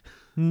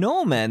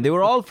 No, man, they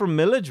were all from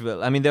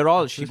Milledgeville. I mean,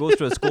 she goes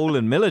to a school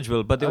in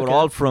Milledgeville, but they were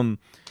all from,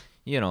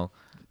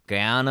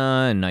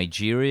 Guyana and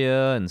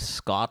Nigeria and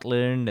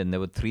Scotland, and there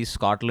were 3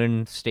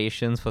 Scotland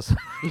stations for some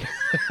reason.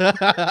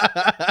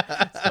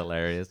 It's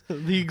hilarious.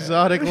 The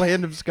exotic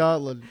land of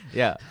Scotland.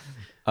 Yeah.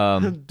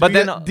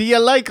 Do you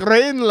like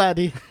rain,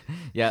 laddie?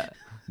 Yeah.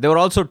 There were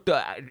also,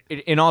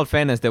 in all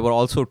fairness, there were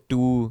also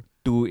two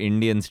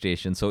Indian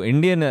stations. So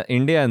India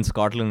and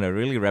Scotland are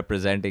really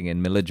representing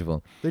in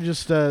Milledgeville. They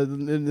just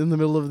in the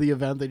middle of the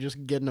event, they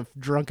just get in a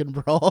drunken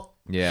brawl.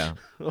 Yeah.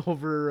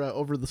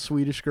 over the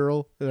Swedish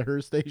girl at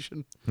her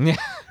station. Yeah.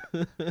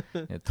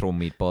 Throw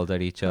meatballs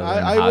at each other.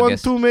 I want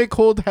to make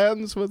hold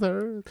hands with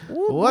her.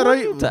 What are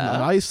you?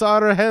 I saw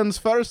her hands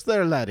first,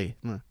 there, laddie.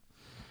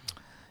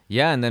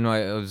 Yeah, and then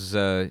I was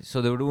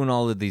so they were doing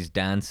all of these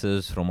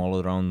dances from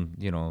all around,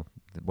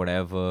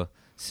 whatever,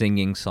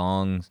 singing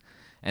songs.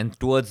 And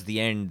towards the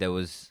end, there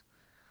was,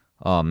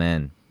 oh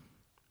man,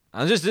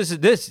 I'm just this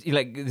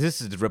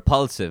is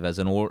repulsive as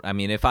an old. I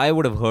mean, if I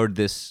would have heard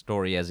this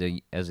story as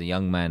a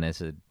young man, I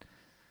said,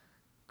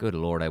 "Good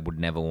Lord, I would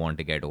never want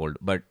to get old."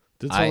 But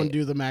Did someone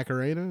do the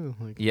Macarena?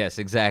 Like, Yes,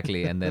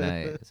 exactly. And then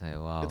I say,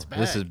 wow, It's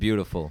this is back.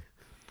 beautiful.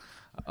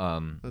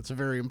 that's a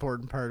very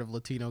important part of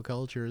Latino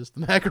culture is the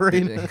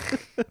Macarena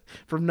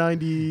from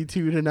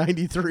 92 to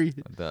 93.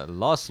 The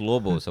Los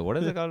Lobos. So what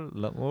is it called?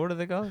 What are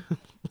they called?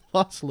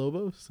 Los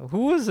Lobos.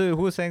 Who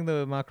was saying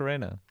the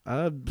Macarena?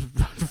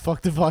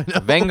 Fuck if I know.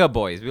 Venga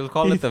Boys. We'll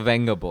call it the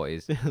Venga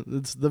Boys.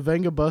 It's the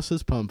Venga bus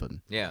is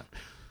pumping. Yeah.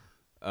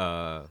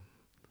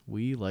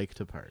 We like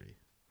to party.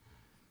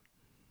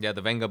 Yeah,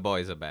 the Venga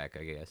Boys are back,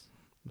 I guess.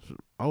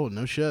 Oh,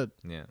 no shit.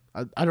 Yeah.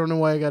 I don't know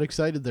why I got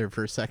excited there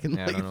for a second.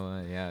 Yeah, I Like, don't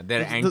know. Yeah,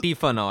 they're the-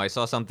 Antifa now. I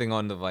saw something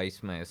on the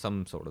Vice,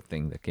 some sort of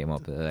thing that came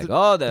up. They're like,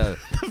 oh, the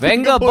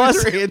Venga boys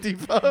bus. are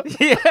Antifa.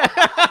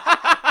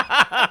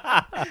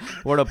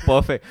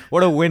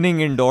 What a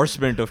winning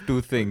endorsement of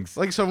two things.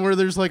 Like somewhere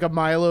there's like a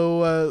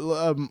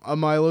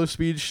Milo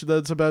speech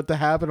that's about to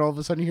happen. All of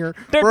a sudden you hear.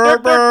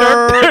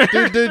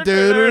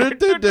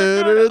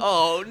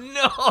 Oh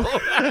no!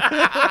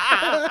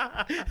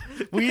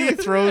 We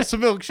throw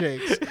some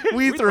milkshakes.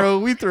 We throw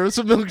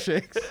some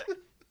milkshakes.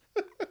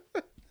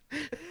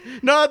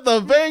 Not the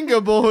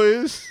Venga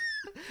boys.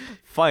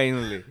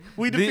 Finally,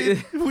 We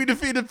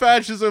defeated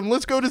fascism.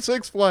 Let's go to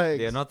Six Flags.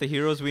 They're not the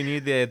heroes we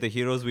need. They're the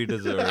heroes we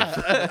deserve.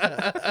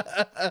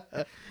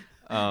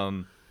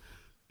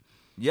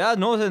 Yeah,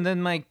 no, and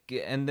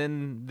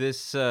then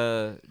this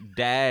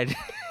dad.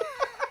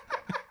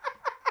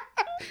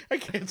 I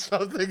can't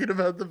stop thinking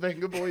about the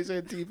Venga Boys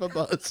Antifa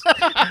bus.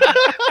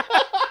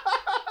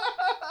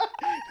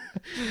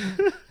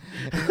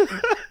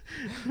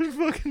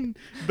 Fucking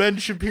Ben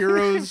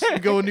Shapiro's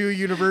going to a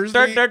university.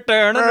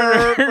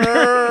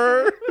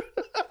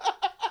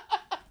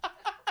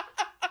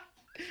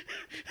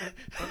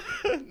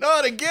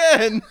 Not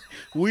again.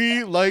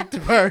 We like to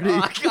party.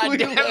 Oh, God We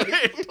damn like-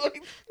 it.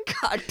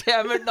 God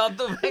damn it, not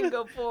the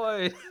Venga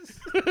Boys.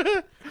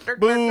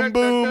 Boom,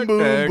 boom,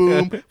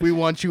 boom, boom. We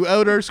want you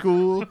out our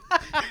school.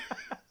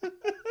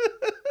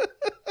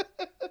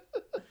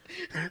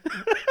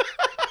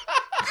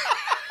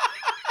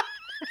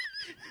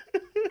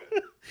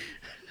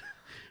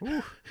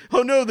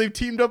 Oh no, they've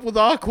teamed up with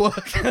Aqua.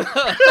 Shut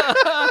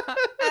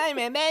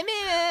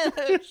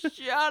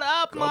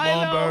up, Come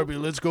on, Barbie,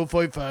 let's go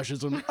fight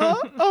fascism.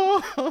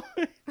 Oh.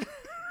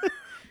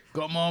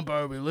 Come on,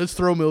 Barbie, let's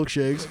throw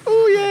milkshakes.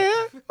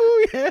 Oh yeah,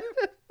 oh yeah.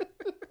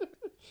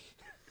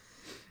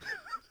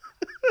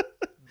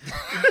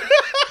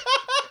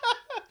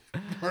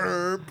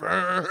 Brr,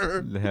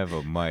 brr. They have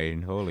a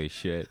mind. Holy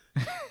shit.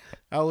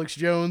 Alex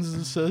Jones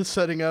is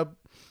setting up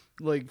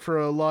like for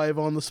a live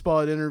on the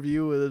spot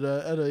interview at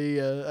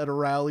a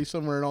rally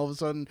somewhere, and all of a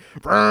sudden,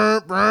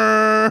 brr,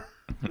 brr.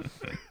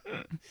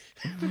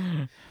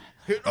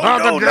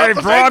 Not the gay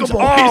frogs!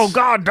 Oh,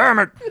 god damn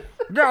it!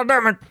 God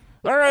damn it!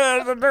 Look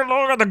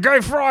at the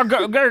gay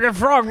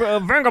frog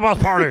Venga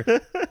Bus party!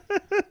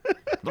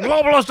 The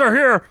globalists are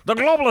here! The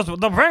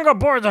Venga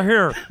boys are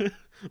here!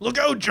 Look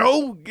out,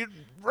 Joe!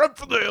 Run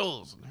for the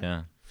hills!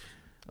 Yeah.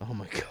 Oh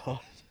my god.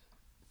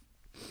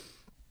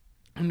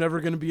 I'm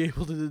never gonna be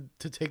able to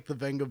take the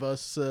Venga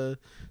bus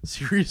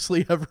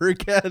seriously ever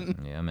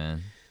again. Yeah,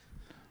 man.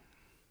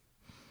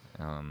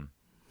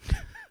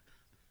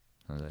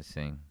 What was I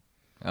saying?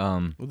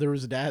 Well, there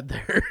was a dad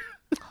there.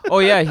 Oh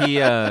yeah,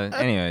 he.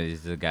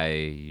 Anyways, the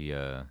guy. He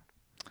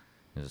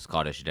was a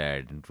Scottish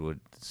dad, and the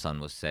sun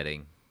was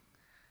setting,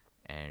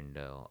 and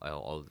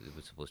it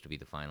was supposed to be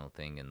the final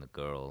thing. And the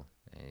girl,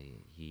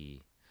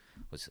 he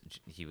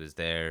was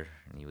there,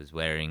 and he was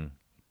wearing.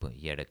 But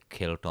he had a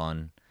kilt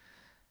on,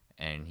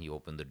 and he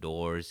opened the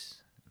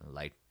doors. The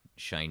light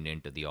shined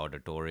into the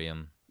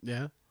auditorium,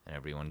 Yeah. and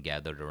everyone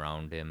gathered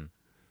around him,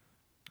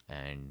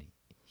 and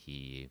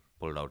he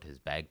pulled out his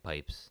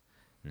bagpipes,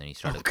 and then he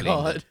started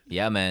playing. God.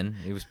 Yeah, man,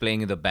 he was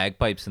playing the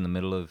bagpipes in the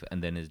middle of,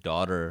 and then his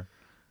daughter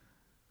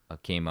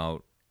came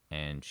out,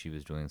 and she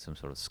was doing some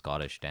sort of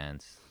Scottish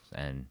dance,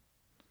 and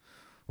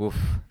oof,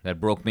 that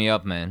broke me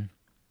up, man.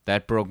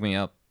 That broke me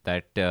up.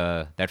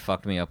 That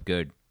fucked me up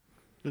good.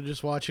 You're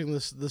just watching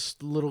this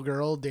little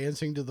girl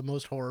dancing to the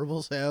most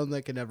horrible sound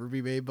that can ever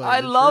be made by. I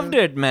loved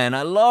it, man.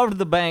 I loved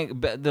the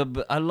bang.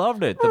 I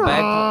loved it. The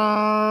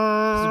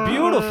bag. It's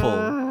beautiful.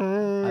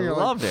 I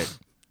loved it.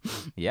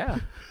 Yeah,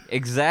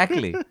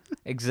 exactly.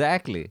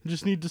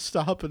 Just need to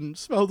stop and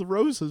smell the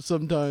roses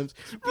sometimes.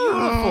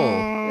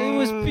 Beautiful. It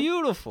was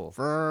beautiful.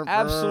 Brr, brr.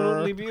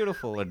 Absolutely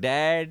beautiful. A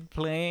dad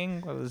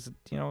playing. Well,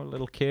 a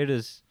little kid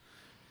is.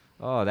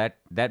 Oh, that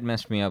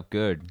messed me up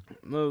good.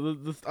 No,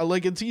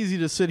 like it's easy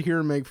to sit here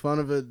and make fun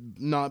of it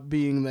not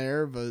being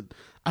there, but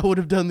I would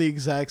have done the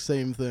exact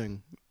same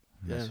thing.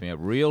 Messed me up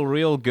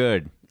real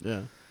good.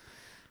 Yeah.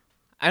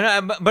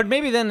 But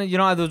maybe then,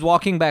 I was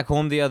walking back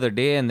home the other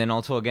day, and then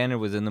also again, it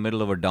was in the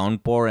middle of a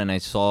downpour, and I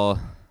saw,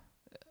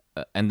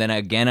 and then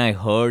again, I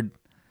heard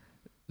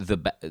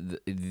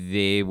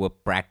they were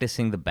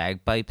practicing the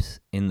bagpipes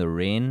in the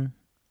rain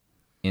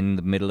in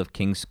the middle of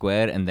King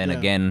Square, and then Yeah.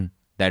 again,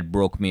 that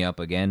broke me up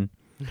again.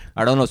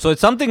 I don't know. So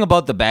it's something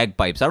about the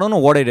bagpipes. I don't know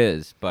what it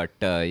is, but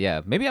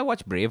yeah, maybe I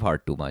watch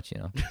Braveheart too much.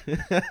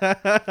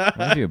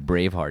 Maybe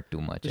Braveheart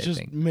too much. It's I just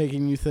think.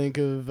 making you think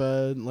of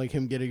like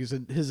him getting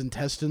his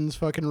intestines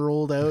fucking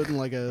rolled out in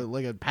like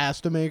a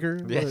pasta maker.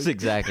 Yes, Like,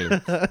 exactly.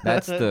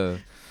 That's the.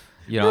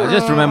 I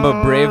just remember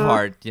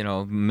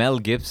Braveheart. Mel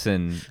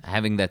Gibson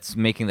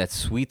making that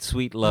sweet,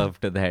 sweet love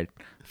to that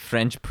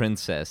French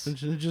princess. it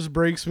just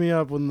breaks me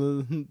up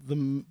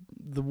when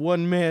the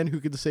one man who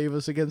could save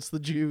us against the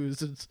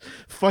Jews is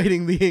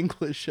fighting the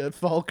English at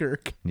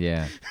Falkirk.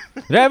 Yeah.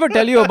 Did I ever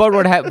tell you about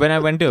what happened when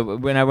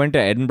I went to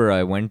Edinburgh?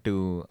 I went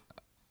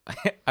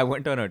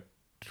on a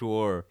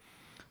tour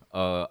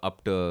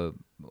up to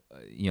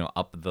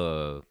up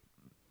the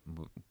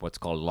what's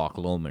called Loch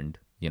Lomond.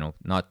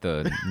 Not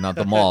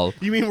the mall.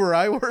 You mean where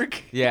I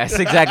work? Yes,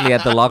 exactly,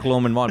 at the Loch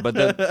Lomond Mall, but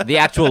the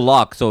actual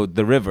loch, so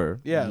the river.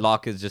 Yeah.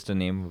 Loch is just a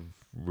name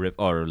of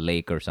or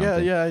lake or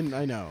something. Yeah,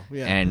 I know.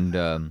 Yeah.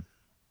 And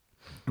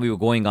we were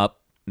going up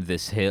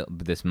this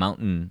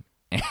mountain,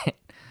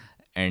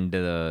 and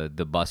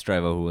the bus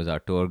driver, who was our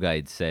tour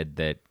guide, said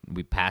that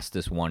we passed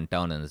this one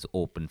town in this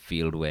open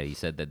field where he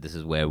said that this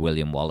is where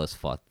William Wallace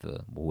fought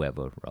the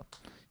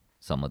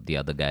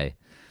other guy.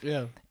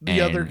 Yeah,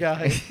 the other And-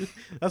 guy.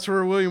 That's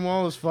where William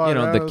Wallace fought.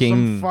 the king-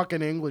 some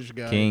fucking English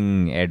guy.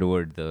 King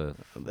Edward the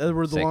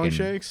Edward the Second.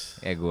 Longshakes.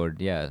 Edward,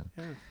 yeah.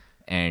 Yeah.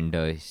 And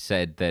he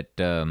said that.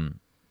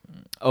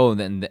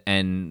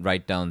 And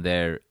right down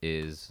there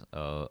is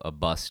a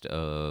bust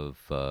of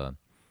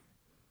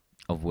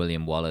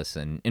William Wallace.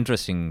 And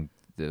interesting,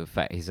 the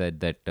fact he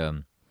said that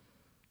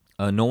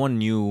no one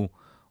knew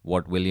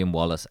what William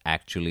Wallace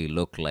actually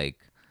looked like.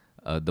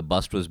 The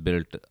bust was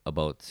built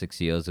about 6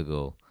 years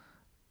ago,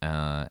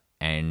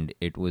 and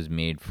it was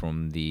made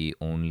from the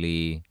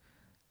only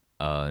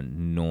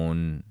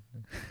known.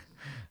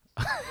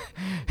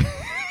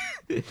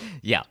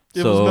 Yeah.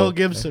 It so was Mel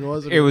Gibson,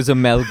 wasn't it? It was a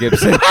Mel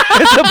Gibson.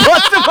 It's a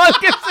bust of Mel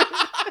Gibson.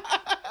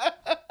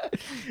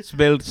 It's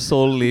built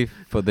solely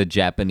for the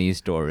Japanese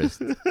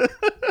tourists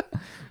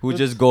who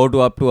just go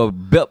up to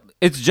a.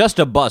 It's just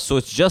a bus, so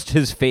it's just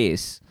his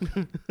face.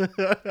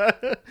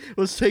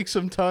 Let's take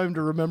some time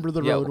to remember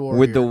the Road Warrior.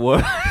 with the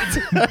word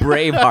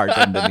Braveheart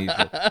underneath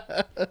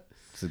it.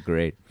 It's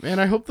great. Man,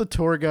 I hope the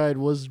tour guide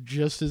was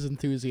just as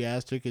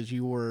enthusiastic as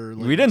you were.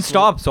 Like, We didn't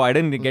stop, so I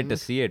didn't get to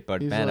see it.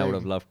 But He's man, I would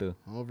like- have loved to.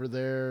 Over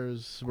there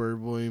is where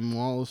William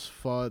Wallace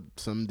fought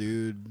some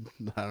dude.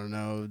 I don't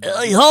know.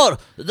 I heard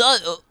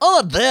that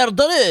over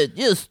there,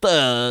 just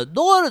no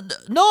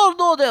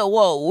that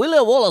what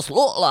William Wallace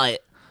looked like.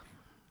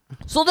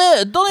 So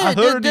I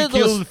heard he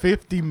killed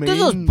 50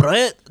 men.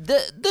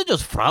 they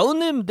just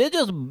frowned him. They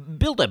just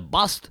built a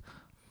bust.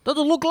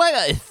 Doesn't look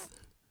like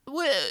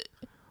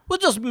we're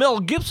just Mel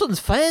Gibson's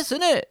face,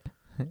 innit?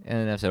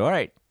 And I said, all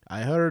right.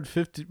 I heard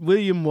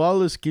William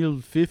Wallace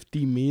killed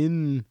 50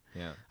 men.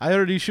 Yeah. I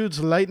heard he shoots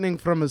lightning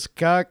from his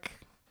cock.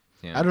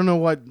 Yeah. I don't know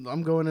what.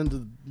 I'm going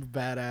into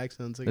bad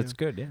accents again. That's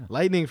good, yeah.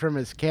 Lightning from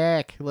his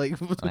cack. Like,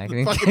 what the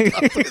Lightning- fuck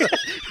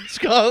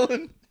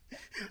Scotland.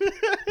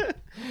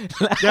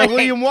 That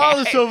William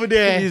Wallace over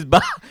there. He's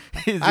I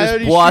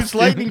heard this he shoots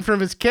lightning from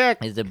his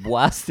cack. He's a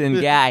Boston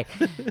guy.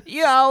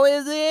 He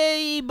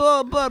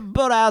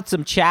brought out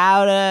some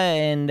chowder,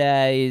 and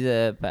he's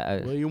a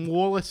William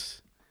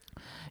Wallace.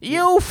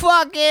 you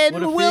fucking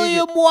What a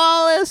William fig.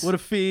 Wallace. What a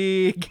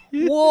fig.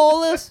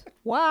 Wallace.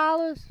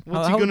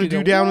 What's he gonna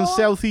do down in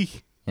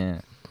Southie?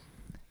 Yeah,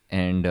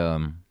 and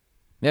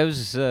that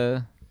was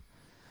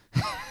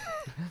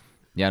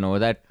yeah, no,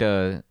 that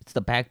it's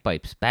the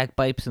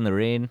bagpipes in the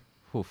rain.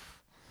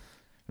 Oof.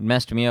 It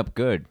messed me up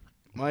good.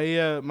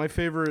 My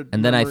favorite.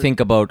 And then I memory- think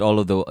about all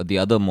of the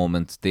other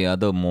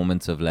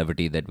moments of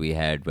levity that we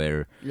had,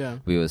 where Yeah.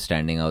 we were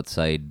standing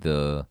outside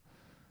the,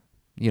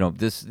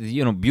 this,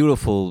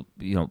 beautiful,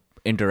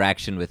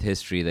 interaction with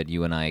history that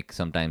you and I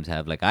sometimes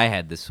have. Like I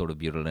had this sort of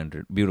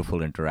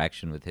beautiful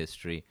interaction with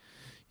history,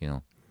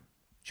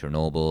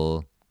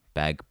 Chernobyl,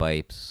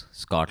 bagpipes,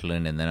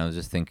 Scotland, and then I was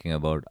just thinking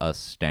about us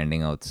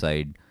standing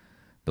outside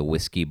the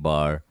whiskey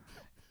bar,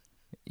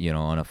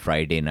 on a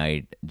Friday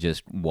night,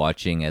 just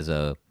watching as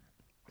a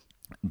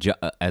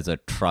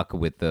truck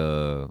with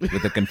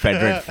a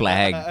Confederate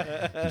flag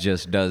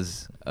just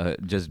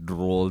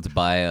rolls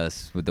by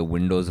us with the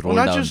windows rolled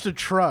Well, not down. just a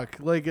truck,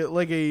 like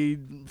a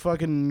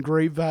fucking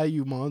great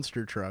value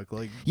monster truck.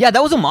 Like Yeah,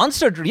 that was a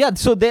monster. Yeah,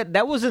 so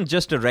that wasn't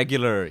just a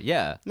regular.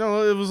 Yeah,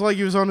 no, it was like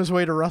he was on his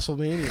way to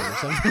WrestleMania or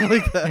something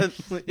like that.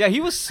 Like, yeah. He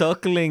was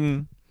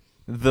circling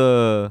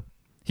the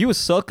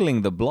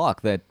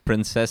block, that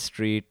Princess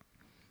Street,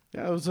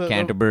 yeah, it was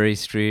Canterbury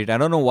Street. I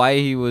don't know why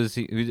he rolled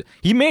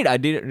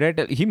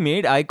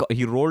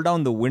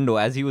down the window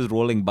as he was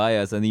rolling by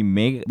us, and he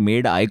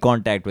made eye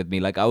contact with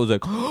me. Like I was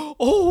like,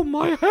 oh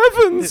my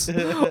heavens,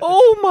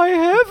 oh my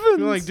heavens.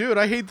 You're like, dude,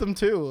 I hate them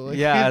too. Like,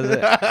 Yeah, I was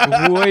like,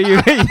 who are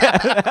you?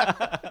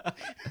 Yeah.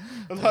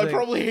 I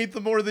probably hate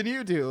them more than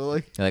you do.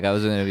 Like, Like I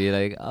was gonna be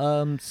like,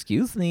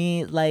 excuse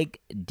me,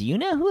 like, do you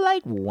know who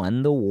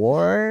won the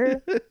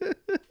war?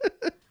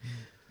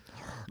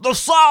 The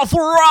South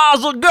will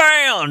rise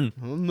again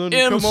And then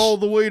In come all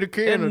the way to in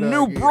Canada.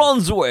 New again.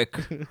 Brunswick.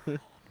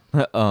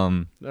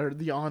 Or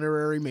the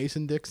honorary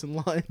Mason Dixon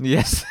line.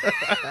 Yes.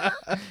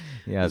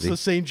 Yeah. It's the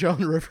St.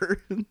 John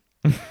River.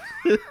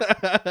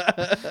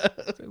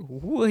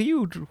 Who are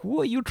you?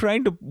 What are you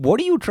trying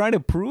to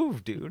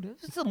prove, dude?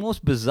 This is the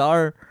most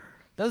bizarre.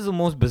 That's the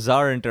most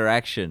bizarre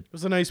interaction. It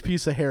was a nice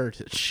piece of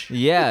heritage.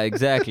 Yeah,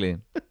 exactly.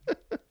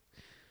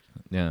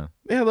 Yeah.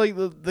 Yeah, like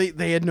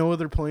they had no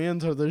other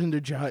plans other than to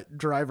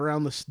drive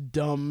around this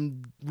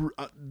dumb,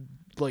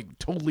 like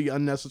totally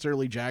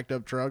unnecessarily jacked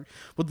up truck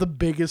with the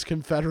biggest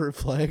Confederate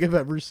flag I've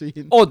ever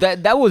seen. Oh,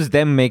 that was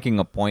them making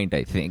a point,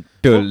 I think,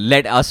 to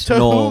let us To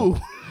know. who?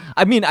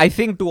 I mean, I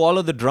think to all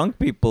of the drunk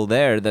people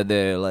there that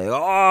they're like,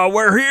 oh,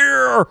 we're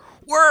here.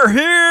 We're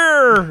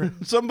here.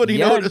 Somebody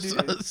Yeah, notice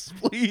dude. us,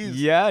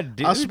 please. Yeah,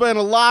 dude. I spent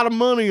a lot of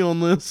money on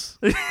this.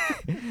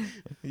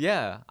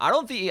 Yeah. I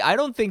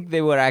don't think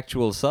they were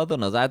actual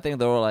Southerners. I think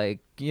they were like,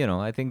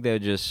 I think they're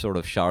just sort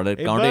of Charlotte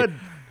Hey, County.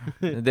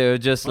 bud, They were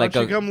just why like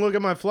don't you come look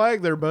at my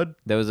flag there, bud?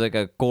 there was like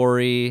a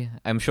Corey.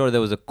 I'm sure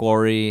there was a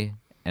Corey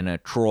and a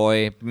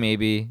Troy,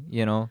 maybe,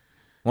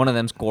 One of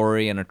them's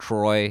Corey and a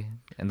Troy.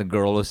 And the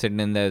girl who's sitting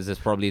in there is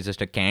probably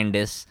just a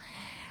Candace.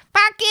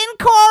 Fucking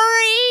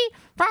Corey!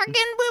 Fucking,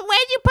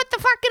 where'd you put the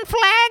fucking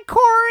flag,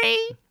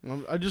 Corey?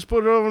 I just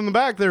put it over in the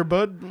back there,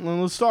 bud. Well,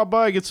 let's stop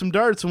by, get some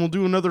darts, and we'll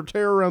do another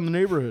tear around the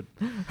neighborhood.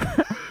 Okay,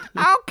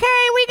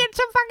 we get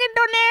some fucking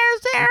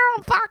donaires there.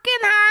 I'm fucking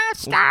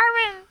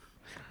starving.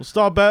 We'll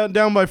stop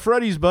down by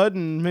Freddy's, bud,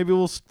 and maybe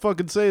we'll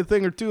fucking say a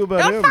thing or two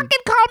about Don't him. fucking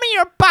call me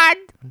your bud.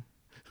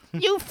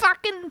 You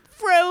fucking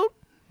fruit.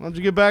 Why don't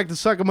you get back to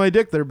sucking my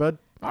dick there, bud?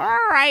 All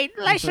right,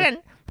 listen.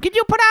 Could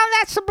you put on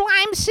that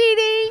Sublime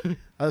CD?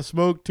 I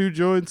smoke 2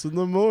 joints in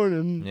the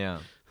morning. Yeah.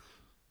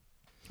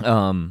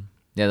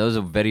 Yeah, that was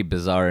a very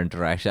bizarre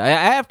interaction. I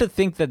have to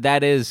think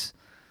that is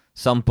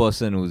some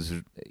person who's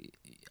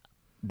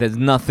there's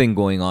nothing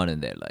going on in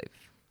their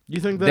life.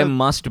 You think There that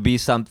must be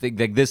something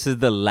like this is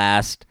the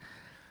last,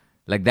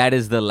 like that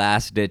is the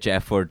last ditch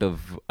effort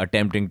of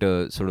attempting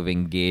to sort of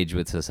engage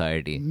with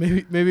society.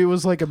 maybe it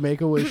was like a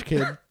Make-A-Wish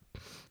kid?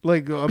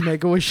 Like a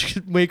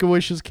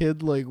Make-A-Wish's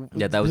kid, like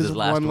Yeah, that was his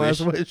last one wish.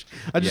 last wish.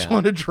 I just Yeah.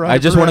 want to drive. I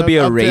just want to be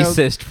a around uptown-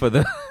 racist for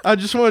the. I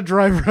just want to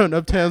drive around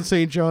uptown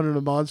St. John in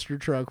a monster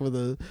truck with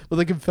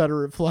a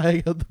Confederate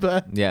flag at the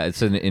back. Yeah,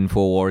 it's an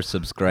Infowars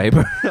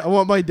subscriber. I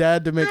want my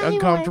dad to make I want-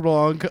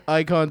 uncomfortable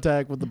eye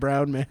contact with the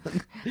brown man.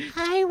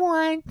 I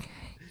want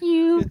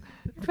you,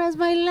 as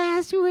my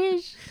last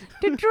wish,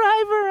 to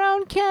drive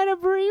around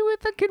Canterbury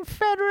with the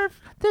Confederate.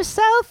 The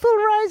South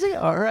will rise.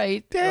 All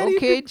right. Daddy,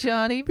 okay,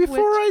 Johnny. Before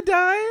I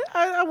die,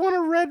 I want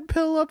a red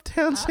pill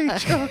uptown St.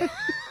 John.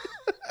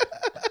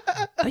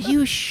 Are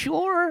you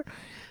sure?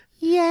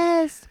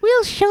 Yes.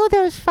 We'll show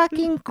those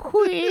fucking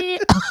queers.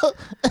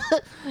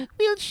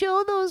 We'll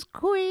show those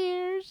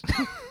queers.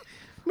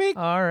 Make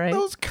All right.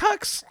 those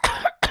cucks.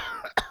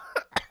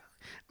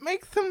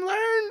 Make them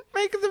learn.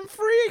 Make them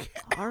free.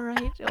 All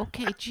right.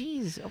 Okay.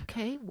 Jeez.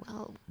 Okay.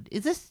 Well,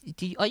 is this?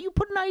 Are you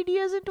putting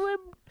ideas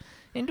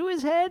into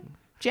his head,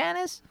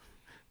 Janice?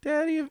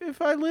 Daddy,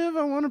 if I live,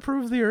 I want to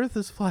prove the earth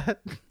is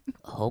flat.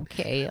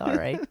 Okay. All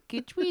right.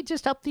 Could we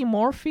just up the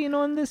morphine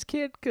on this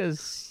kid?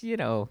 Because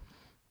Yeah,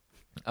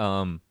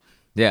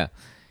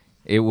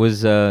 it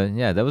was.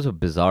 That was a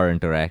bizarre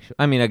interaction.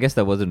 I mean, I guess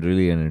that wasn't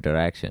really an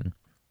interaction.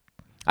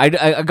 I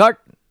got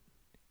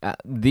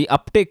the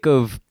uptick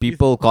of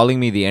people calling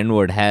me the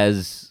N-word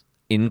has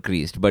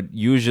increased, but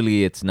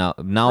usually it's now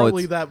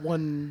Probably it's that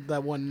one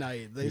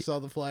night they saw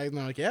the flag and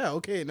they're like, yeah,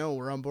 okay, no,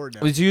 we're on board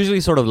now. it's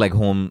usually sort of like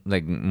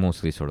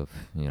mostly sort of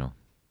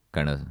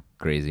kind of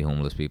crazy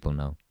homeless people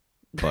now.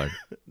 But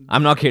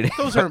I'm not kidding.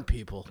 Those aren't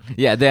people.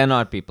 Yeah, they are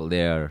not people.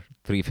 They are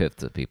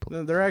 3/5 of people.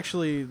 No, they're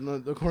actually,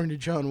 according to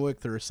John Wick,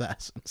 they're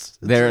assassins.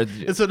 They're-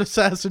 It's an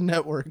assassin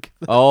network.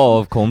 Oh,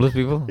 of homeless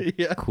people.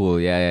 Yeah. Cool.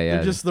 Yeah.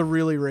 They're just the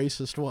really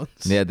racist ones.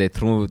 Yeah, they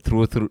threw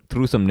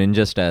some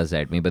ninja stars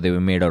at me, but they were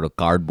made out of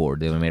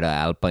cardboard. They were made out of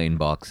Alpine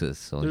boxes,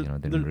 so They're-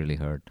 they didn't really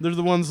hurt. They're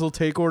the ones that'll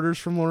take orders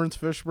from Lawrence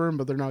Fishburne,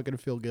 but they're not going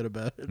to feel good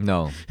about it.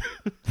 No,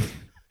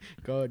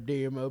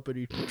 Goddamn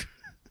uppity.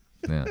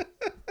 yeah,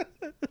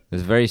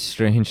 it's very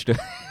strange to.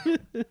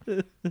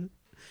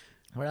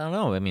 Well, I don't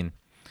know. I mean,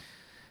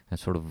 I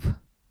sort of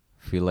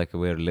feel like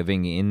we're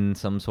living in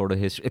some sort of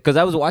history because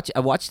I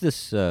watched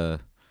this. I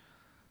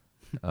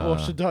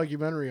watched a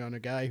documentary on a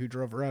guy who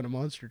drove around a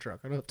monster truck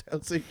on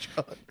uptown St.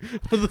 John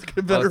with a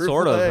Confederate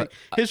sort of. flag.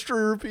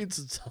 History repeats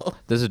itself.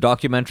 There's a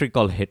documentary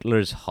called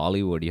Hitler's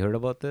Hollywood. You heard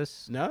about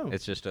this? No.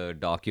 It's just a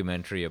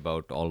documentary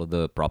about all of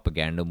the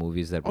propaganda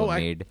movies that were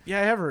made I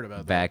have heard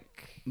about back.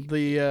 that.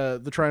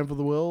 The Triumph of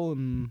the Will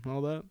and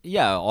all that.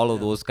 Yeah, all of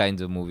those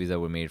kinds of movies that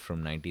were made from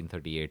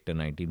 1938 to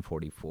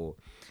 1944.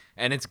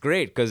 And it's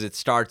great because it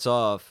starts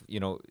off,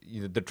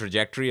 the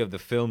trajectory of the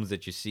films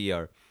that you see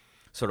are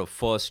sort of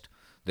first,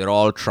 they're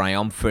all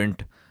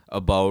triumphant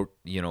about,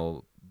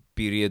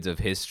 periods of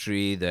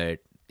history that,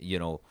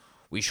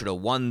 we should have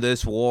won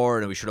this war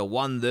and we should have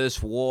won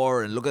this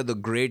war and look at the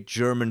great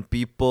German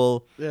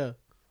people. Yeah.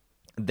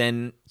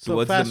 then So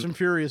towards Fast the and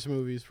Furious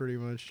movies, pretty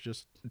much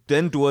just.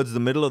 towards the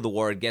middle of the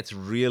war, it gets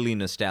really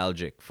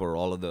nostalgic for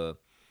all of the,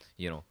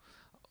 you know,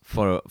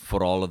 for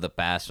all of the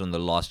past and the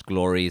lost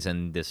glories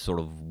and this sort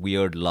of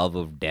weird love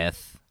of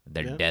death.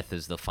 That Yeah. death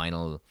is the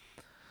final,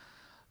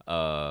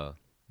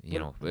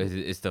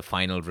 is the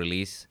final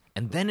release.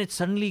 And then it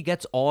suddenly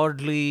gets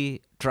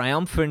oddly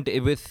triumphant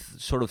with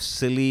sort of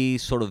silly,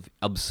 sort of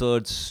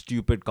absurd,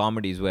 stupid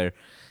comedies where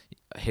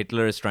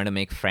Hitler is trying to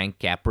make Frank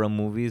Capra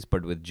movies,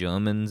 but with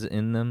Germans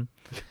in them,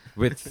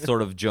 with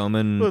sort of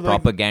German Well,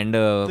 like,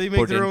 propaganda They make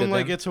put their into own,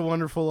 like, them. It's a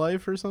Wonderful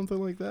Life or something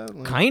like that.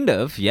 Like, Kind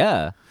of,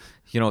 yeah.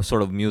 You know,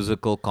 sort of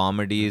musical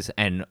comedies,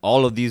 and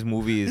all of these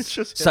movies It's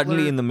just suddenly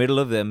Hitler. in the middle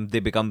of them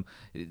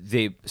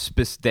they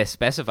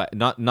specify.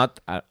 I'm not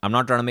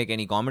trying to make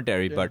any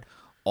commentary, but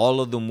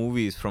all of the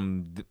movies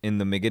from in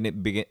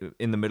the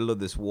in the middle of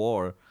this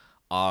war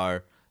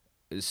are.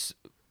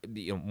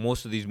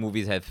 Most of these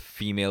movies have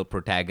female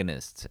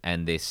protagonists,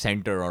 and they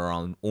center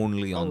around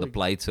only on the like-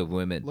 plights of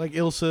women. Like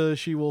Ilsa,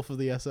 She-Wolf of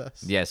the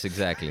SS. Yes,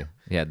 exactly.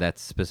 Yeah, that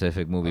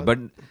specific movie. But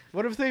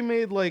What if they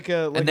made like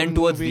a and then a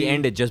towards movie- the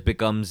end, it just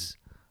becomes,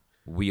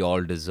 we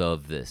all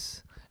deserve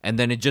this. And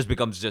then it just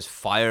becomes just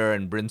fire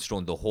and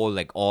brimstone. The whole,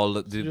 like, all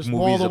the just movies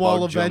wall-to-wall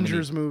about Germany.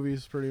 Avengers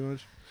movies, pretty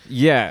much.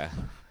 Yeah.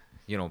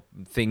 You know,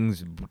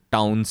 things,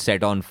 towns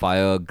set on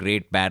fire,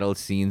 great battle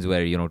scenes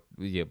where, you know,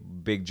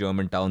 big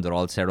German towns are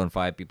all set on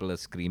fire. People are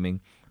screaming,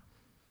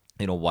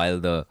 you know, while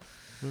the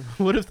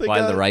What if they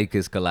got the Reich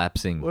is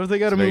collapsing. What if they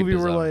got It's a very movie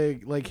bizarre. where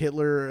like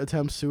Hitler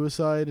attempts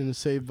suicide and is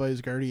saved by his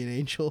guardian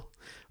angel,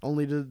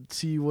 only to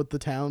see what the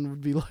town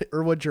would be like,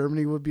 or what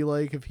Germany would be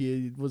like if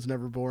he was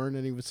never born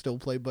and he was still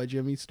played by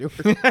Jimmy Stewart?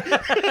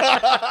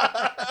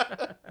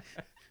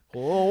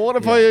 Oh, what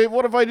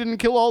if I didn't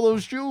kill all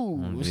those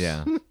Jews?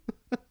 Yeah.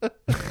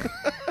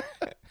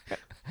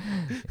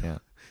 Yeah.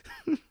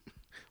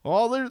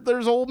 Oh,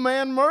 there's old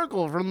man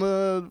Merkel from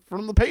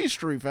the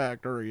pastry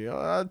factory.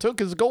 I took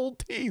his gold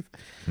teeth.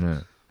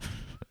 Yeah.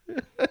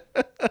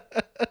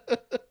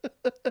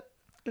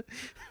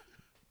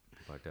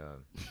 But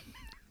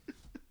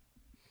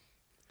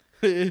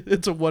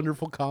It's a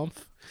wonderful comp.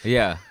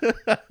 yeah,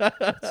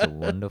 it's a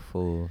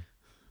wonderful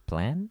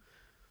plan.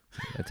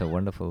 It's a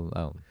wonderful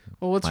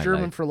Well, what's My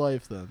German life. for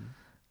life then?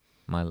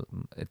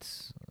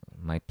 it's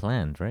my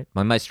plan, right?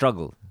 My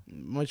struggle.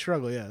 My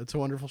struggle, yeah. It's a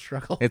wonderful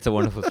struggle. It's a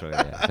wonderful struggle.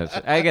 Yeah,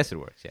 so I guess it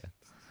works.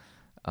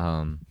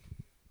 Yeah.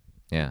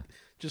 Yeah.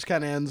 Just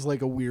kind of ends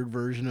like a weird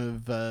version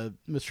of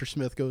Mr.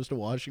 Smith Goes to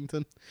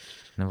Washington.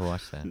 Never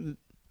watched that.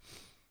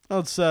 Oh,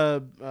 it's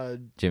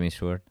Jimmy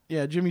Stewart.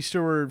 yeah, Jimmy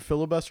Stewart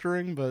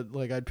filibustering, but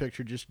like I'd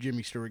picture just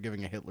Jimmy Stewart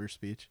giving a Hitler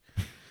speech.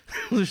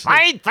 Just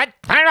like,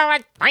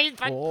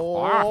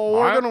 oh,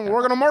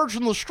 we're gonna march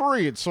in the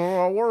streets.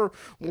 We're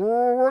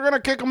gonna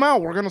kick them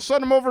out. We're gonna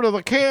send them over to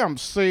the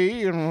camps. See,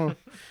 you know.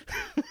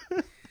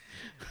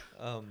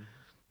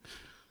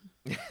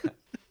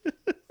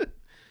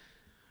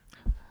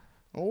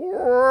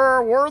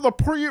 We're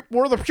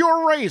the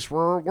pure race.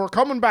 We're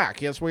coming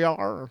back. Yes, we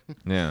are.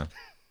 Yeah.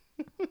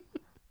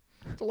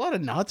 It's a lot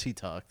of Nazi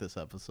talk this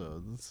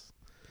episode.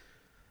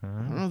 I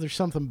don't know. There's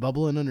something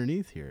bubbling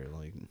underneath here.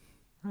 Like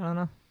I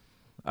don't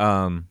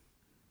know.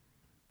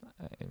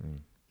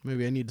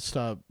 maybe I need to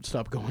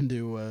stop going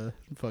to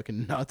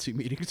fucking Nazi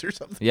meetings or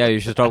something. Yeah, you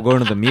should stop going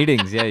to the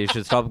meetings. Yeah, you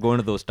should stop going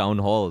to those town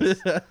halls.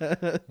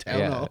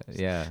 Town halls.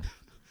 Yeah.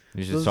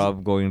 You should Those-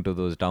 stop going to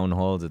those town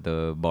halls at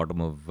the bottom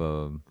of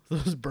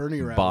Those Bernie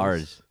rallies.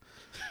 bars.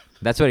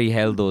 That's where he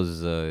held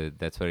those.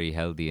 That's where he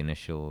held the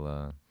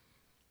initial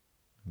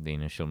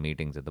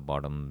meetings at the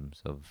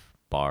bottoms of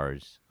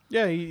bars.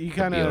 Yeah, he The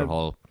kind beer of.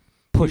 hall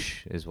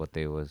push is what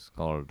they was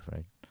called,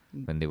 right?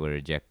 When they were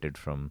ejected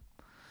from.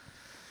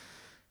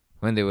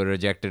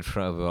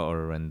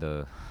 Or when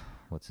the,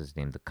 what's his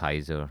name, the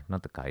Kaiser,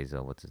 not the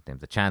Kaiser, what's his name,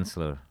 the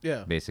Chancellor,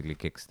 Yeah. basically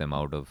kicks them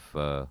out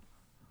of.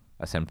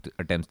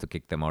 Attempts to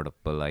kick them out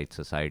of polite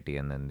society,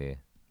 and then the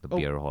Oh.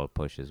 beer hall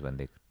push is when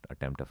they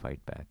attempt to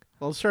fight back.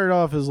 Well, it started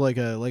off as like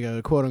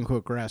a quote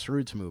unquote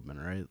grassroots movement,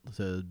 right?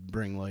 To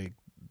bring like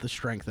the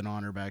strength and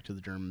honor back to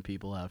the German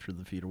people after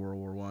the defeat of World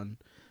War One.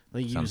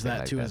 They used Something that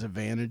like to that. his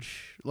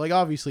advantage. Like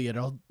obviously it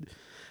all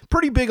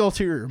pretty big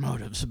ulterior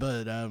motives,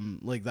 but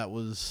like that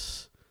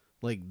was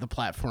like the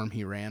platform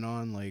he ran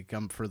on. Like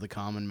I'm for the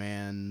common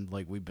man.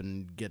 Like we've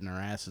been getting our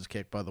asses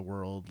kicked by the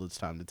world. It's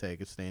time to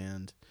take a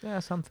stand. Yeah,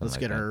 something. Let's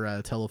like get that.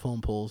 our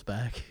telephone poles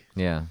back.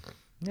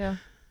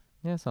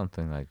 Yeah,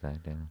 something like that.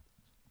 Yeah,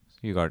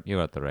 you got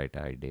the right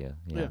idea.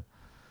 Yeah. Yeah.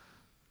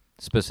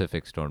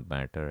 Specifics don't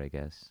matter, I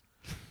guess.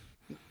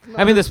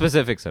 I mean, the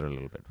specifics are a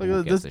little bit. Like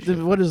who gives this, a shit?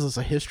 what is this?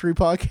 A history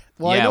podcast?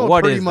 Well, Yeah, I know what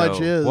it pretty is much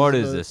the- is. What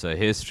is but- this? A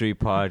history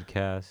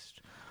podcast?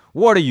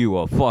 What are you,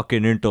 a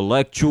fucking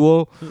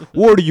intellectual?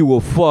 What are you,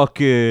 a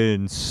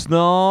fucking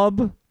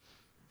snob?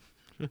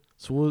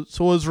 So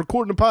I was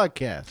recording a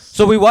podcast.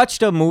 So we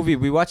watched a movie.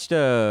 We watched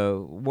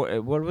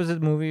what was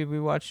it movie we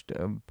watched?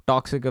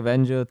 Toxic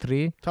Avenger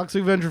 3.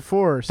 Toxic Avenger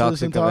 4,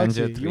 Citizen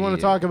Avenger Toxic. 3, You want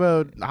to yeah. talk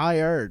about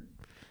high art,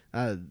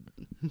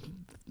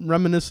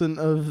 reminiscent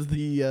of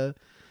the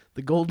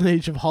the golden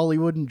age of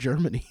Hollywood and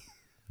Germany.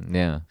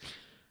 Yeah.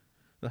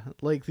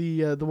 Like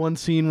the one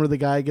scene where the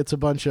guy gets a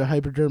bunch of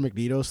hypodermic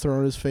needles thrown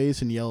in his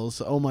face and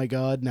yells, "Oh my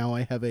God, now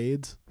I have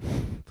AIDS."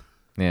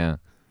 Yeah.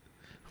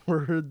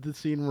 Or the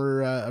scene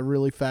where a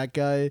really fat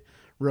guy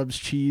rubs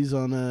cheese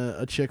on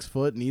a chick's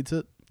foot and eats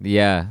it.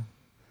 Yeah.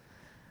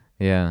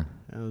 Yeah.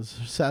 That was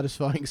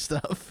satisfying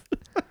stuff.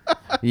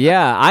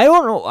 Yeah, I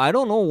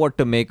don't know what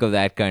to make of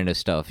that kind of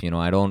stuff.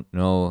 I don't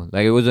know.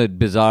 Like, it was a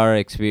bizarre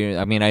experience.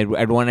 I mean,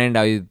 at one end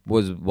I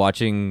was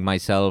watching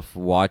myself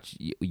watch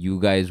you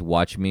guys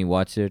watch me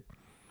watch it.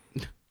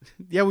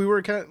 Yeah, we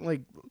were kind of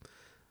like,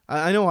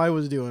 I know I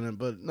was doing it,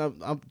 but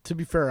to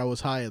be fair, I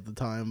was high at the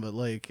time. But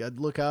like, I'd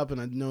look up and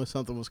I'd know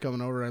something was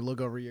coming over. I'd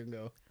look over you and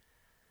go,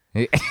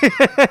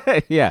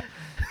 Yeah.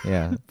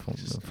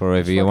 For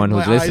everyone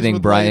who's my eyes listening, would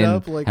light Brian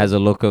up like has a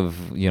look of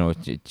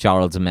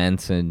Charles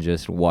Manson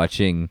just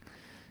watching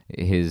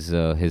his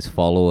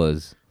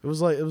followers it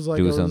was like do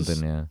I was-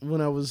 something. Yeah.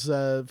 when I was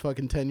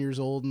fucking 10 years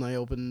old and I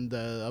opened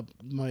up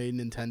my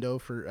Nintendo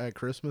for at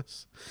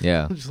Christmas.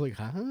 Yeah. I'm just like,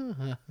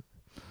 huh?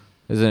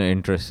 Isn't it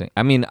interesting?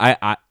 I mean,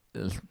 I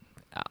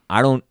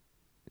don't.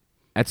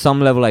 At some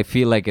level, I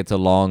feel like it's a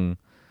long.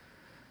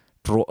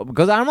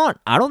 Because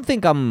I don't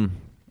think I'm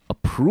a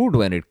prude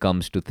when it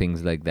comes to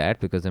things like that.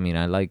 Because I mean,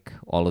 I like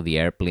all of the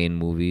airplane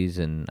movies,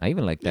 and I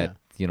even like that.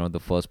 The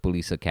first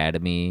Police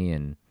Academy,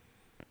 and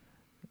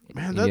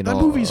Man, that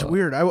movie's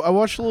weird. I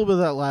watched a little bit of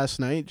that last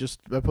night.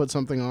 I put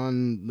something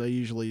on. I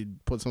usually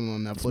put something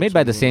on Netflix. it's made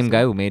by the same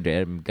guy who made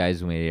guys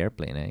who made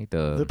Airplane. Eh?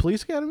 The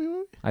Police Academy movie.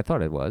 I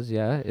thought it was.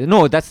 Yeah.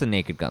 No, that's the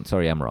Naked Gun.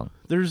 Sorry, I'm wrong.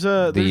 There's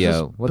The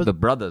this, the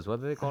brothers? What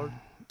are they called?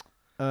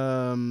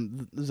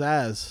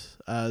 Zaz,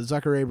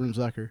 Zucker Abrams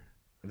Zucker,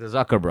 The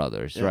Zucker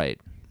brothers. Yeah. Right.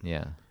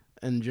 Yeah.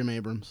 and Jim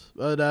Abrams.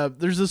 But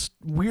there's this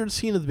weird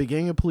scene at the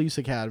beginning of Police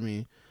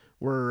Academy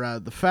where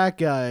the fat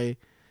guy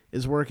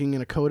is working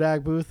in a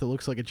Kodak booth that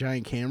looks like a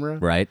giant camera.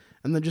 Right.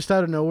 And then just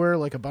out of nowhere,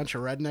 like a bunch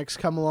of rednecks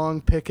come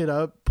along, pick it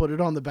up, put it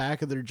on the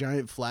back of their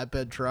giant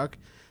flatbed truck,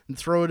 and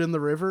throw it in the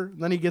river.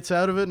 And then he gets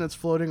out of it, and it's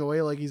floating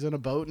away like he's in a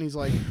boat. And he's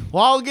like,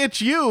 "Well, I'll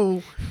get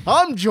you.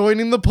 I'm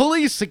joining the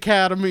Police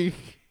Academy."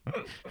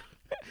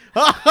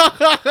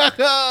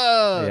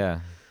 Yeah.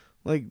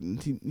 Like,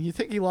 you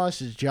think he lost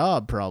his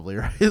job, probably,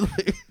 right?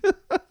 Like,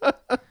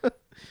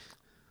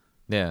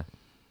 Yeah.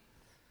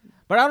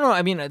 But I don't know.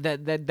 I mean,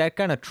 that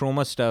kind of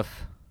trauma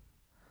stuff.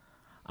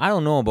 I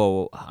don't know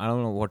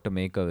what to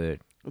make of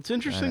it. it's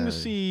interesting to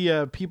see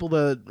people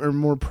that are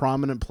more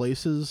prominent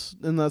places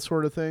in that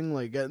sort of thing.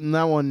 Like, in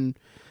that one,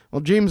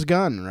 well, James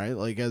Gunn, right?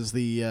 Like, as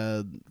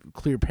the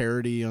clear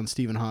parody on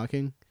Stephen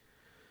Hawking.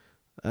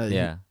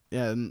 Yeah.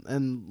 Yeah,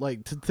 and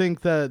like, to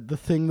think that the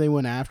thing they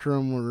went after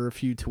him were a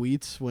few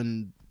tweets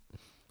when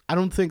I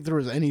don't think there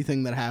was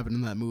anything that happened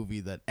in that movie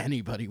that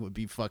anybody would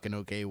be fucking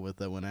okay with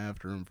that went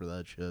after him for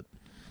that shit.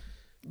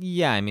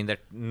 Yeah, I mean,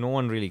 that no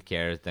one really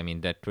cares. I mean,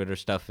 that Twitter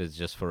stuff is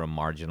just for a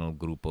marginal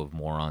group of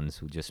morons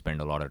who just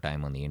spend a lot of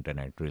time on the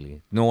internet,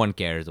 really. No one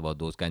cares about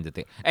those kinds of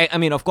things. I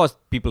mean, of course,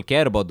 people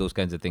care about those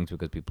kinds of things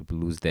because people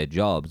lose their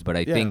jobs, but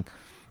I think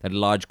that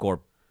large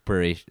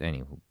corporations,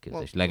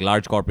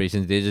 large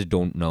corporations, they just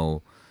don't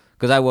know.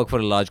 Because I work for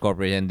a large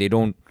corporation, they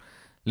don't,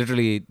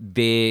 literally,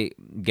 they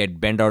get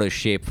bent out of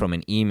shape from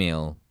an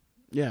email,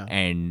 Yeah.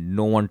 and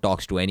no one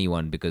talks to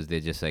anyone because they're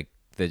just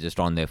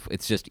on their.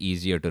 It's just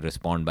easier to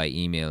respond by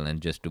email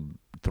and just to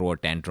throw a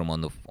tantrum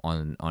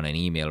on an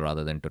email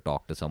rather than to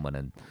talk to someone.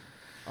 And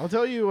I'll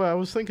tell you, I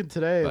was thinking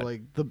today, But-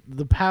 like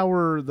the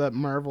power that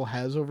Marvel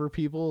has over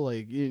people.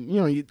 Like,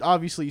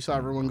 obviously you saw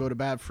everyone go to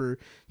bat for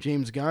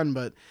James Gunn,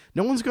 but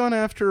no one's gone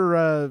after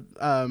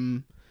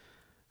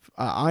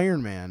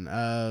Iron Man.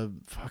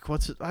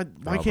 What's it?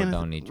 Why can't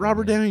Downey Jr.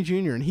 Robert Downey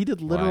Jr. and he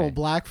did literal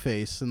Why?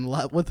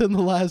 blackface within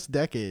the last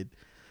decade.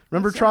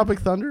 Remember Tropic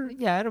Thunder?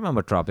 yeah, I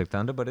remember Tropic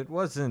Thunder, but it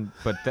wasn't.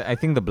 But I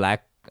think the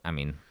black. I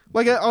mean,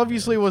 Like,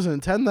 obviously it wasn't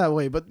intended that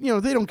way, but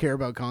they don't care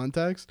about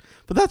context.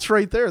 But that's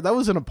right there. That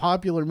was in a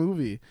popular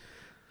movie.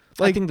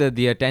 I think that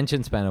the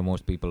attention span of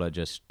most people are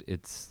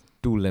it's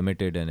too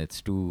limited and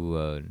it's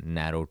too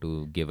narrow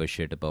to give a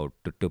shit about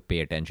to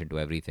pay attention to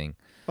everything.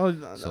 Oh,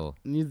 So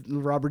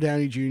Robert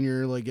Downey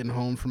Jr. like getting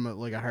home from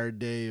a hard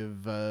day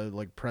of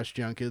like press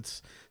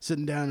junkets,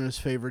 sitting down in his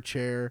favorite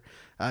chair.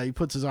 He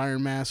puts his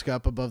iron mask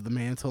up above the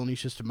mantle and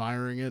he's just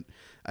admiring it,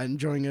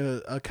 enjoying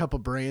a cup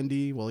of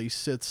brandy while he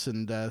sits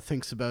and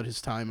thinks about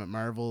his time at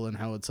Marvel and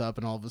how it's up.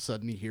 And all of a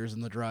sudden he hears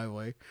in the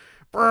driveway,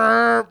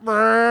 "Brr,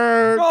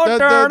 brr,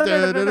 God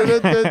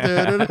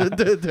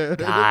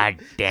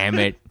damn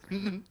it!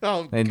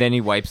 oh, And then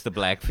he wipes the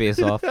black face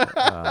off.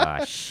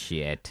 Ah,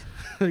 shit.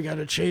 I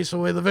gotta chase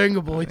away the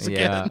Venga Boys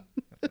Yeah.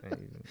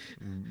 again.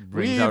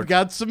 Brings We've out,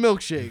 got some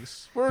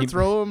milkshakes. We're He-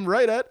 throw them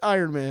right at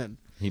Iron Man.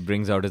 he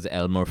brings out his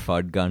Elmer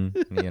Fudd gun.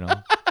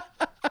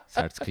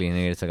 Starts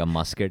cleaning it. It's like a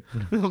musket.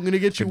 I'm gonna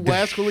get you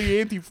wascally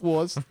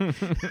anti-floss.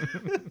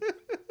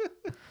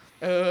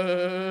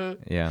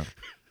 Yeah.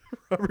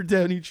 Robert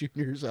Downey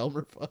Jr.'s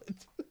Elmer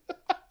Fudd.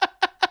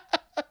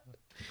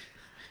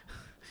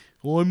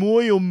 I'm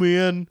Oil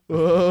Man.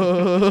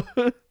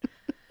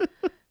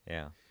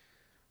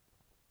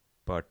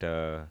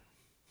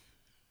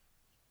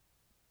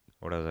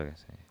 what else was I gonna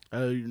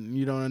say?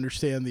 You don't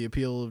understand the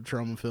appeal of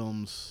trauma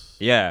films.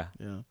 Yeah,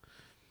 Yeah.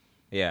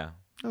 yeah.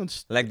 No,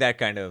 it's, Like that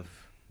kind of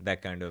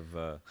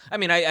I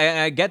mean,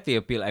 I get the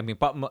appeal. I mean,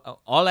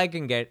 all I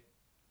can get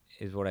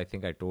is what I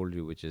think I told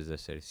you, which is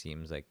that it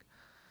seems like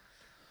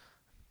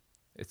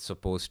it's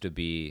supposed to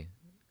be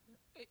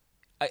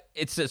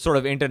it's a sort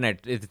of internet,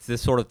 it's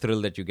this sort of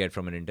thrill that you get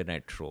from an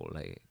internet troll,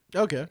 like,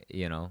 okay.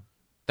 you know.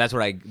 That's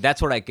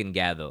what I can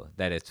gather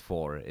that it's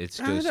for. It's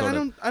to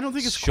I don't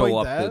think it's show quite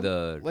up that. to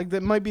the Like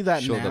that might be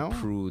that show now. the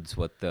prudes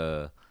what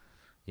the,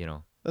 you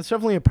know. That's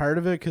definitely a part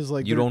of it because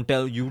like You're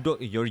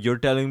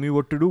telling me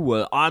what to do.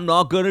 Well, I'm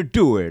not gonna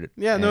do it.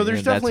 Yeah, no, And,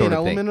 there's that definitely sort an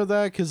of thing. element of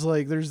that because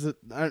like there's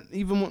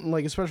even when,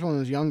 like especially when I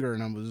was younger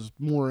and I was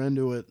more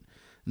into it.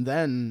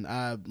 Then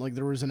like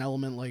there was an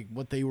element like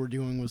what they were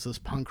doing was this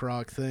punk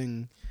rock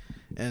thing,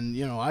 and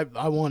you know I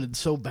wanted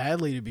so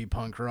badly to be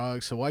punk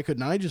rock, so why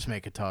couldn't I just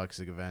make a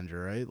Toxic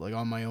Avenger, right? Like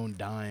on my own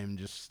dime,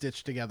 just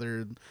stitch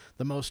together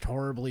the most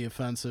horribly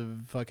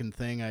offensive fucking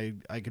thing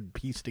I could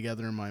piece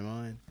together in my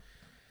mind.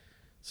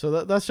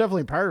 So that's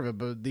definitely part of it,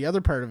 but the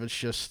other part of it's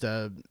just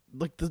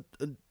like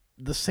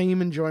the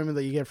same enjoyment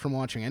that you get from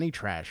watching any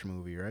trash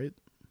movie, right?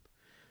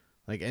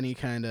 Like any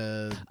kind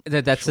of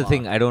That's the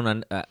thing. I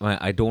don't.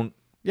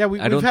 Yeah, I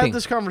we've don't had think-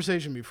 this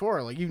conversation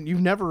before. Like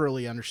you've never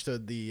really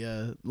understood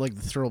the like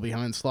the thrill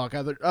behind Schlock,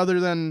 other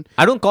than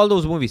I don't call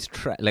those movies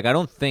like I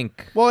don't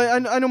think. well,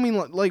 I don't mean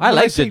like I when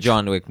like say the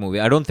John Wick movie.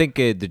 I don't think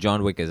the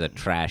John Wick is a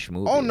trash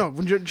movie. Oh no,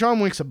 John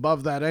Wick's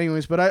above that,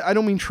 anyways. But I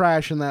don't mean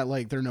trash in that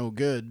like they're no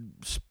good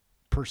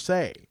per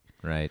se.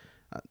 Right.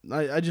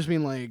 I just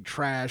mean like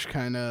trash,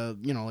 kind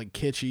of like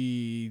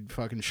kitschy,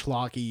 fucking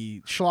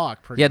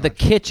schlock. Pretty Yeah, the much.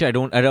 kitsch. I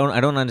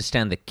don't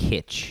understand the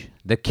kitsch.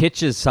 The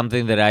kitsch is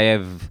something that I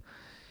have.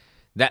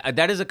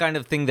 That is a kind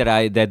of thing that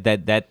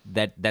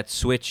that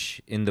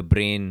switch in the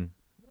brain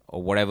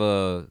or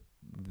whatever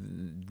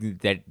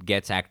that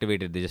gets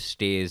activated. That just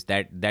stays.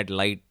 That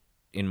light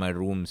in my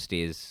room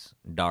stays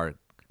dark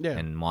Yeah.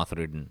 and moth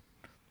ridden.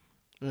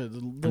 The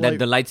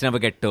The lights never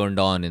get turned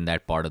on in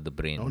that part of the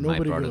brain. oh, my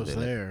nobody part of goes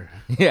the- there.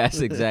 Yes,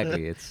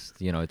 exactly. It's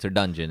it's a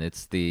dungeon.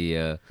 It's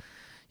the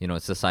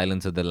it's the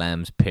Silence of the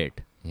Lambs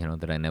pit.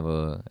 That I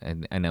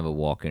never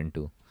walk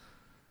into.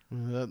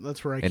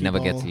 That's where I It keep never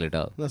all, gets lit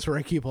up. That's where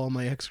I keep all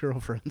my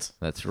ex-girlfriends.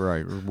 That's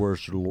right.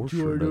 Where's the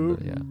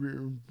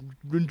lotion?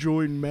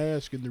 Enjoying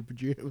mask in their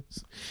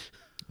pajamas.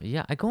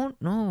 Yeah, I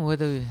don't know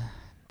whether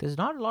there's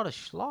not a lot of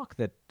schlock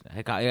that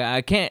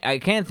I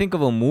can't think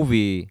of a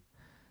movie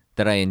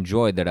that I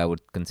enjoyed that I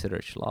would consider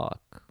schlock.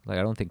 Like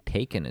I don't think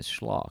Taken is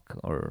schlock,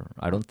 or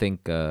I don't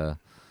think.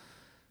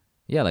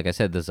 Like I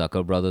said, the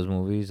Zucker Brothers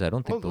movies. I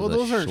don't think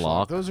those are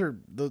schlock.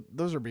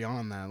 Those are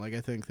beyond that. Like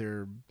I think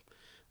they're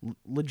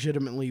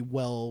legitimately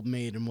well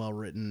made and well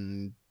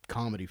written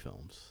comedy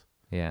films.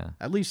 Yeah.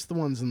 At least the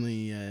ones in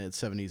the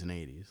 70s and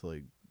 80s,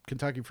 like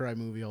Kentucky Fried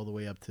Movie all the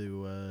way up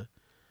to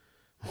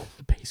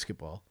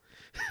Basketball.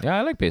 Yeah,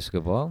 I like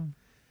basketball.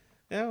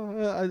 Yeah,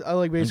 I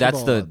like And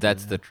Basketball.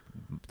 that's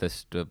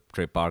the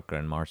Trey Parker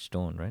and Mark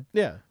Stone, right?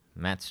 yeah.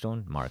 Matt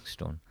Stone, Mark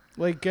Stone.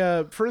 Like,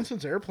 for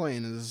instance,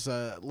 Airplane is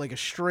like a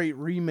straight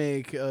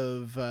remake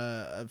of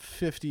a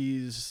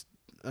 50s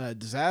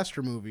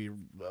disaster movie,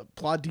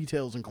 plot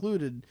details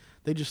included.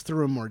 They just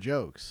threw in more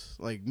jokes,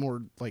 like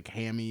more like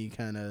hammy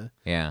kind of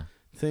Yeah.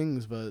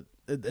 things, but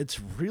it's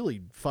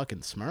really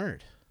fucking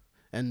smart.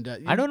 And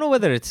I don't know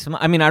whether it's.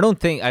 I mean, I don't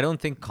think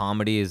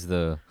comedy is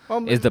the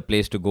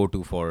place to go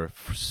to for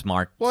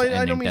smart. Well, and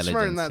I don't mean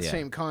smart in intelligence, that yeah.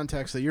 same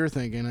context that you're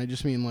thinking. I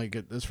just mean like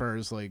as far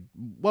as like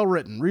well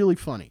written, really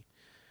funny.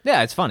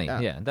 Yeah, it's funny.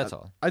 Yeah, that's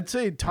all. I'd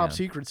say Top Yeah.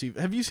 Secret's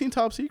even. Have you seen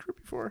Top Secret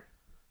before?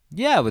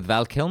 Yeah, with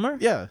Val Kilmer.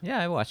 Yeah. Yeah,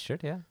 I watched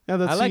it. Yeah. Yeah,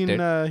 that I liked scene.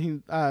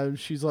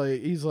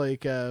 it. He's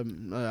like, I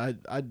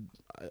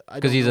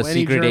Because don't he's a know any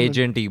secret German-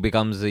 agent.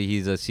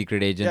 He's a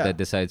secret agent Yeah. that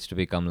decides to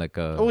become like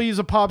a. Oh, he's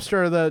a pop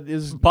star that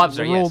is Pop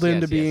star, yes, rolled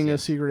into yes, being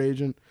yes. a secret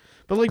agent.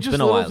 But like just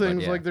been a little while, but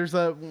things, yeah. like there's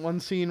that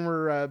one scene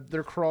where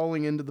they're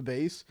crawling into the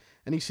base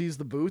and he sees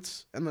the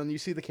boots, and then you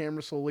see the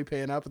camera slowly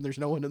pan up, and there's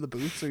no one in the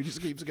boots, so he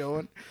just keeps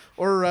going.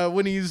 Or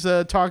when he's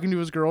talking to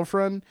his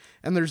girlfriend,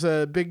 and there's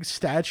a big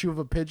statue of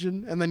a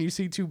pigeon, and then you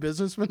see two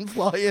businessmen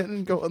fly in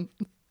and go on.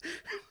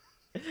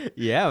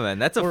 Yeah, man,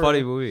 that's a Or,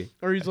 funny movie.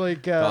 Or he's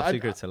like, Top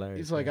Secret's hilarious.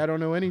 He's like, I don't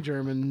know any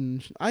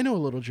German. I know a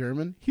little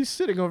German. He's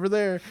sitting over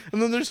there.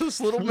 And then there's this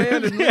little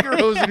man in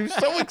Lederhosen who's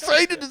so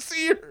excited to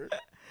see her.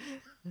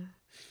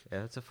 Yeah,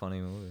 that's a funny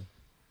movie.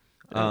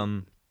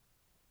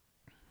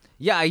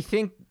 Yeah, I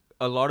think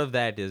a lot of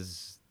that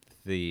is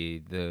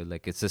the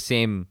like it's the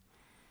same.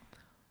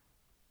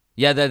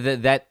 Yeah,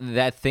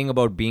 that thing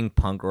about being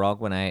punk rock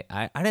when I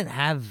didn't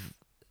have.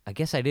 I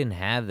guess I didn't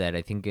have that.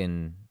 I think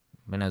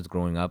when I was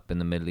growing up in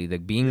the Middle East,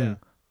 like being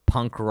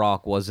punk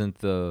rock wasn't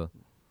the.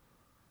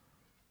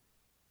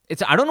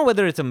 I don't know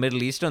whether it's a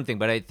Middle Eastern thing,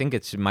 but I think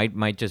it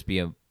might just be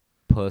a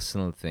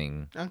personal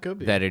thing That could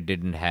be. that it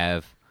didn't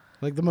have.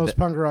 Like the most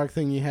punk rock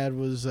thing you had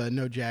was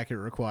No Jacket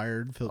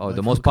Required. Oh,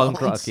 the most punk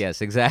rock,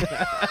 yes, exactly.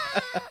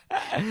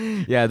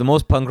 Yeah, the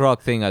most punk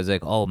rock thing, I was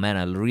like, oh man,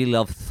 I really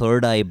love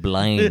Third Eye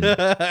Blind.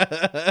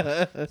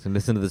 So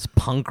listen to this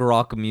punk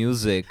rock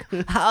music.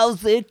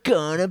 How's it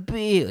gonna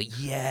be?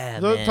 Yeah,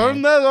 man.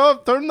 Turn that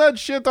off. Turn that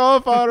shit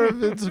off,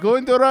 Arif. It's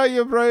going to rot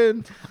your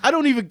brain. I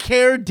don't even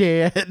care,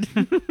 Dad.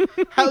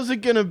 How's it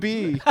gonna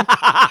be?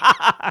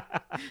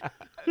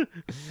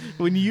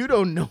 When you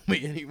don't know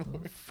me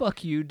anymore.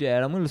 Fuck you,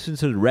 Dad. I'm gonna listen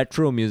to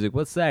retro music.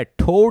 What's that?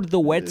 Toad the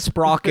Wet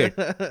Sprocket.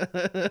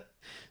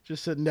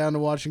 Just sitting down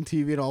and watching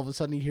TV, and all of a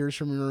sudden he hears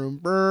from your room.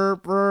 Brr,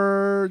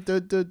 brr,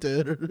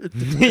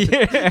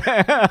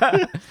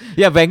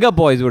 Yeah, Venga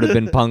Boys would have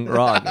been punk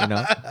rock, you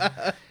know.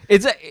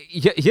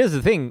 Here's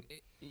the thing.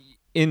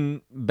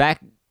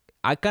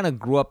 I kind of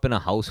grew up in a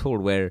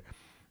household where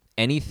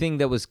anything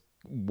that was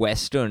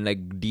Western,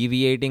 like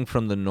deviating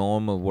from the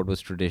norm of what was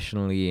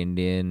traditionally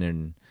Indian,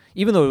 and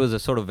even though it was a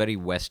sort of very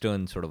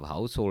Western sort of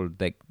household,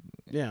 like,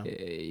 Yeah.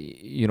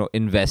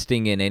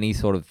 Investing in any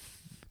sort of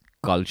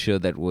culture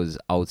that was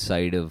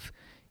outside of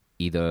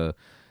either,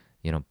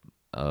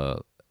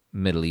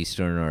 Middle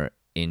Eastern or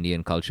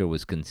Indian culture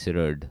was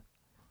considered,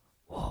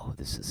 whoa,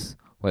 this is,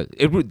 well,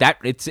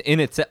 it's in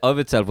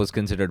itself was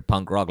considered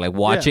punk rock. Like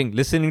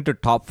listening to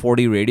Top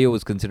 40 radio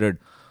was considered,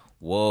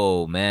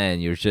 whoa, man,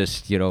 you're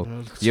just,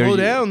 Slow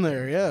down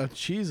there. Yeah.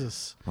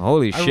 Jesus.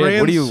 Holy I shit.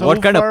 ran so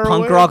What kind of far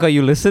punk away. rock are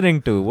you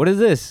listening to? What is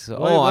this?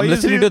 why I'm is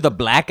listening he- to the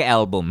Black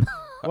Album.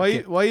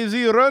 Why is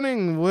he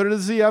running? Where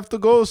does he have to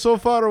go so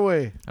far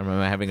away? I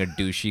remember having a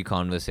douchey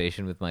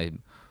conversation with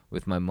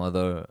my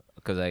mother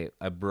because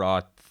I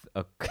brought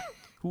a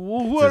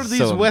Who This are is these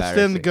so West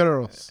End embarrassing.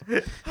 girls?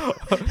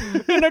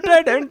 in a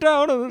dead end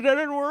town in a dead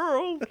end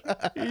world,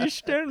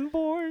 East End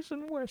boys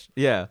and West.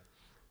 Yeah,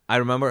 I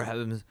remember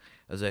having.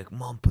 I was like,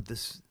 "Mom, put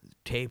this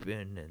tape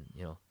in," and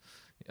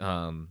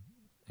and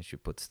she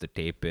puts the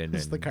tape in.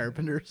 It's and the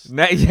Carpenters.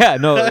 No,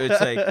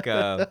 it's like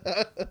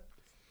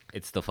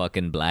it's the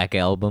fucking Black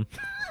Album.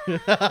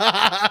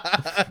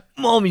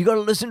 Mom, you gotta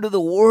listen to the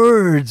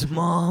words,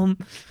 Mom.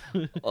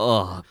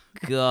 Oh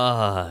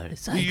God,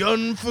 it's like, The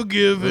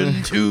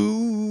Unforgiven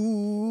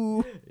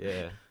 2.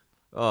 yeah.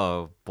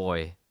 Oh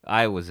boy,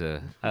 I was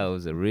a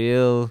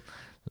real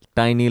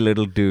tiny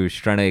little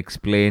douche trying to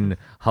explain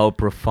how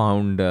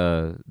profound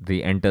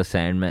the Enter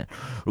Sandman.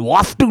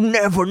 Off to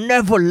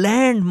never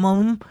land,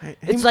 Mom.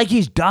 It's like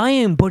he's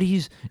dying, but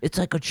it's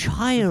like a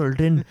child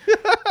and.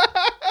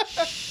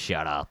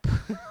 Shut up.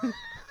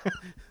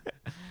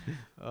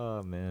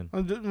 Oh man.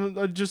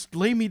 Just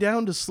lay me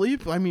down to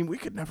sleep. I mean, we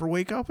could never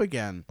wake up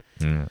again.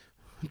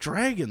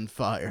 Dragon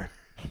fire.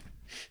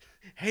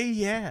 Hey,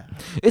 yeah.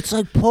 It's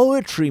like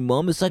poetry,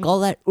 Mom. It's like all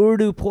that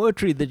Urdu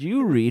poetry that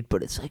you read,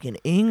 but it's like in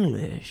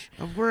English.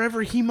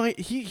 Wherever he might,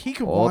 he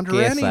could wander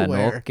Okay, son.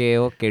 anywhere.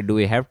 Okay. Do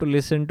we have to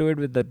listen to it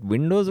with the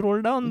windows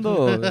rolled down,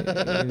 though?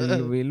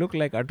 We look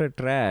like utter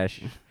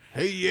trash.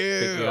 Hey, yeah.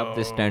 Picking up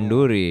this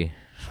tandoori.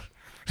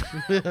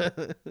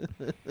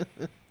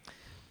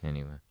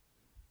 Anyway.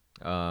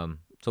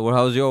 So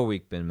how's your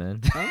week been,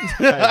 man?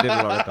 I did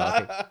a lot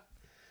of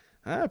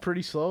talking.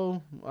 Pretty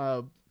slow.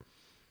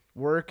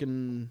 Work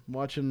and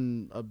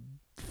watching a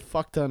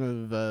fuck ton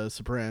of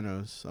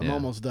Sopranos. I'm Yeah.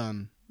 almost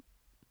done.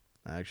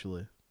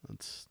 Actually,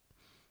 that's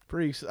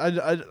pretty.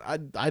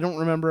 I don't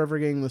remember ever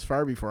getting this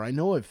far before. I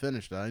know I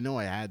finished it. I know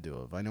I had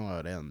to have. I know how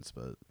it ends,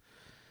 but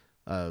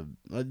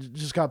I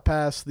just got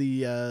past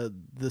the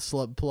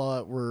slut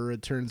plot where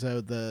it turns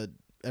out that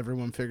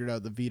everyone figured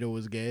out that Vito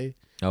was gay.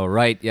 Oh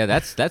right, yeah,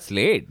 that's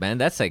late, man.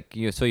 That's like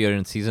you're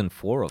in season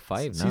 4 or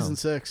 5 now. Season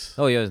 6.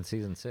 Oh, you're in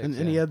season 6. And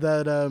he had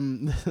that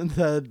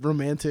that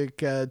romantic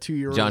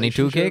 2-year Johnny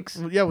Two relationship. Cakes?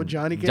 Yeah, with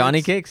Johnny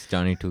Cakes.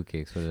 Johnny Two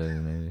Cakes. What is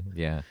his name?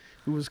 Yeah,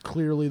 Who was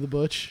clearly the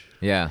butch.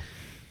 yeah,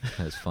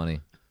 that's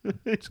funny.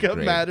 He got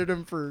great. mad at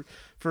him for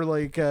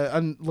like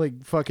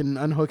fucking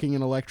unhooking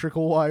an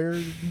electrical wire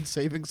and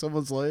saving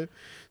someone's life.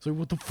 It's like,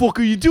 what the fuck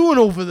are you doing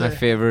over My there?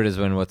 favorite is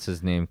when what's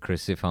his name,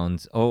 Chrissy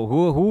finds. Oh,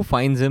 who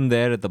finds him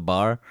there at the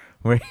bar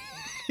where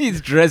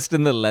he's dressed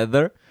in the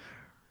leather?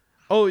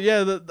 Oh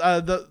yeah,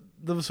 that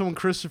was someone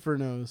Christopher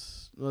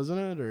knows, wasn't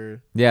it?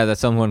 Or Yeah,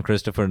 that's someone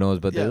Christopher knows,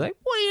 but Yeah. they're like,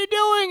 "What are you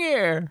doing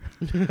here?"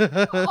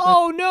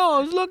 Oh no, I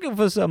was looking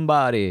for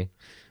somebody.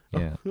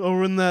 Yeah. or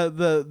when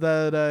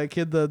that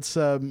kid that's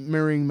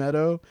marrying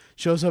Meadow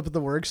shows up at the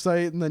work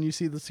site, and then you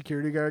see the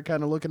security guard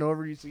kind of looking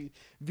over. You see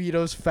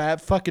Vito's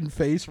fat fucking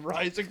face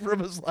rising from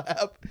his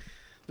lap,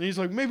 and he's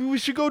like, "Maybe we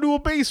should go to a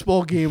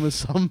baseball game or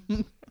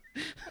something."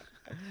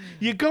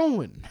 You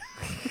going?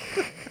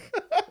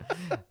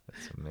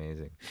 It's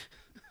amazing.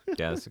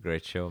 Yeah, it's a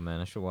great show, man.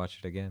 I should watch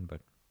it again, but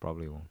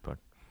probably won't. But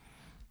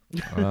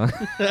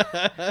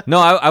no,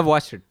 I've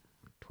watched it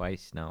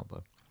twice now,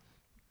 but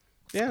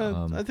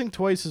Yeah, I think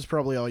twice is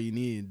probably all you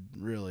need,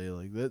 really.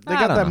 Like they I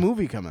got don't that know.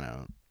 movie coming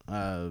out.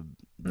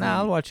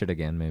 I'll watch it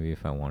again maybe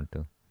if I want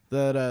to.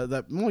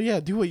 Well, yeah,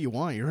 do what you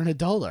want. You're an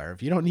adult,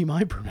 Arv. You don't need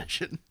my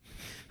permission.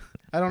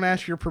 I don't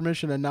ask your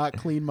permission to not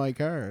clean my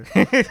car.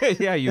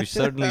 Yeah, you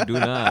certainly do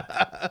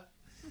not.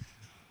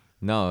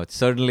 No, it's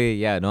certainly,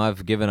 yeah, no,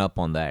 I've given up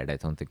on that. I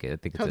don't think, I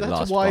think it's Oh, a that's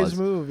lost a wise cause.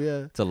 move.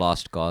 Yeah. It's a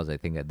lost cause, I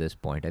think, at this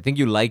point. I think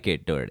you like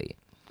it dirty.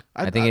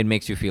 I think it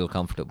makes you feel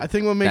comfortable. I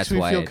think what makes That's me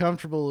why feel I-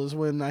 comfortable is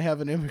when I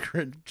have an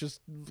immigrant just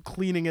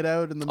cleaning it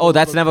out in the. Oh, middle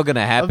that's of never going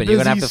to happen. You're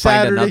going to have busy to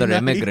find Saturday another night.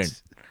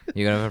 immigrant.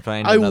 You're going to have to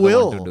find I another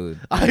will. one to do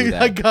I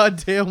that.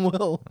 goddamn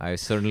will. I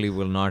certainly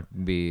will not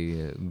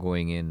be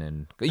going in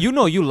and... You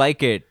know, you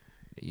like it.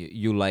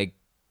 You like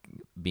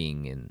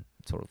being in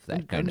sort of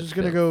that kind I'm of just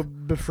gonna filth. go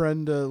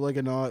befriend a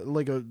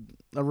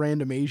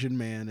random Asian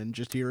man and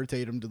just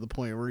irritate him to the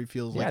point where he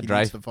feels Yeah, like he drive-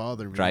 needs to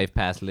father me. Drive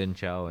past Lin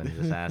Chow and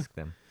just ask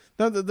them.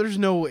 No, there's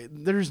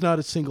not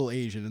a single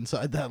Asian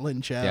inside that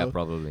Lin Chow. Yeah,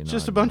 probably not. It's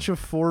just a bunch of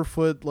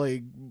 4-foot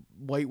like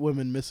white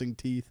women missing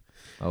teeth.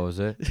 Oh, is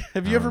it?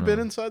 Have I you ever don't been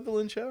know. inside the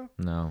Lin Chow?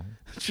 No,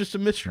 It's just a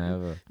mystery.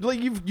 never. Like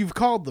you've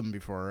called them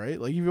before,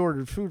 right? Like you've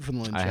ordered food from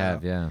the Lin Chow. I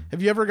have, yeah.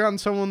 Have you ever gotten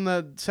someone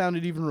that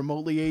sounded even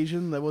remotely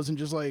Asian that wasn't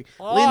just like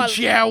Oh, Lin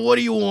Chow? What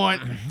do you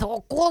want?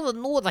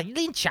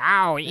 Lin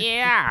Chow,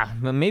 yeah.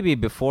 Well, maybe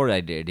before I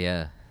did,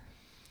 yeah.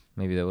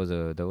 Maybe there was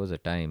a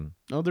time.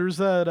 Oh, there's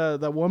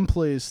that one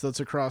place that's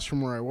across from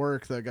where I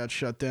work that got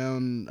shut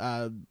down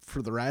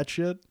for the rat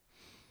shit.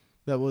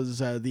 That was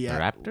the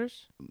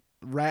Raptors?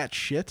 rat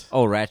shit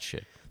Oh, rat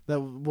shit. that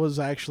was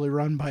actually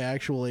run by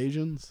actual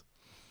Asians.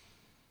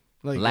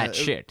 Like Lat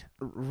shit.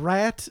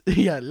 Rat,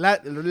 yeah,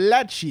 lat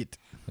shit.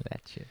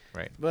 Rat shit.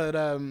 Right. But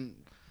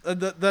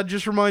that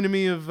just reminded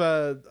me of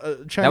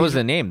Chinese. That was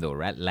the name though.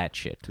 Lat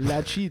shit.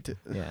 lat shit.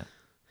 Yeah.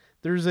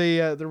 There was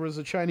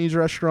a Chinese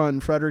restaurant in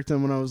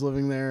Fredericton when I was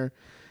living there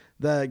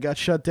that got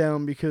shut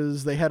down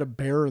because they had a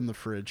bear in the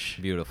fridge.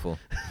 Beautiful.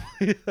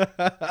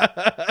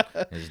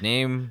 His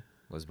name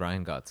was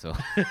Brian Gotzo.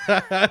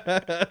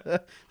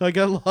 I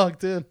got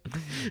locked in.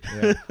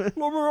 Let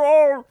me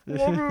out!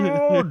 Let me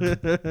out!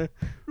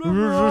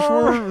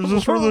 Is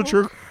this for the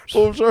trick?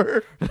 Oh,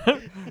 sorry.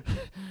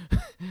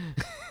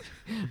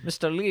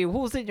 Mr. Lee,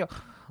 who's in your...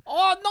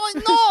 Oh, no,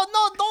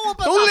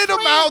 but Don't let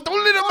him out.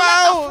 Don't let him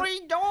out.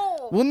 free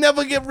door. We'll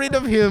never get rid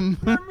of him.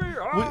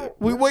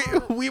 We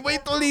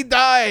wait till he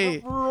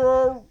die.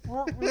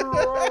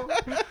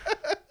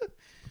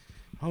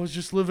 I was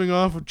just living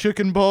off of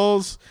chicken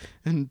balls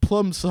and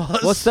plum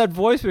sauce. What's that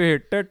voice we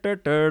hear? Oh,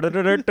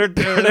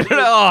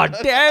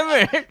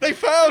 damn it. They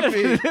found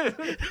me.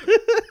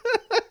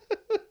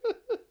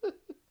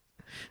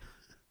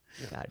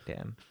 God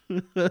damn.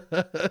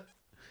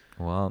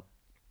 Well,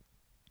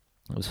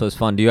 this was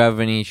fun. Do you have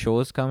any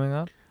shows coming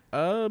up?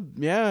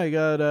 Yeah, I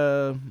got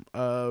a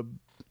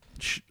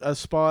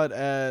spot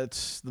at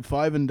the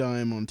Five and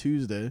Dime on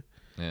Tuesday,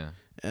 Yeah.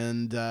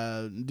 and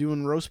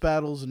doing roast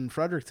battles in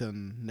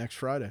Fredericton next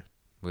Friday.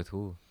 With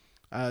who?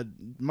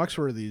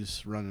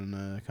 Muxworthy's running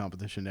a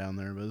competition down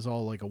there, but it's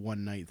all like a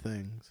one night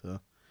thing. So,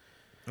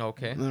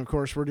 Okay. and then of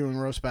course we're doing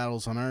roast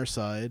battles on our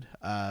side,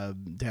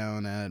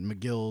 down at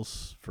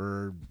McGill's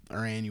for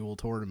our annual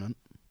tournament,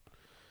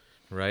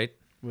 Right.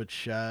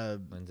 which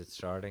When's it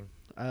starting?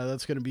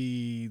 that's going to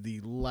be the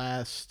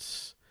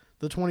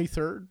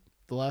 23rd,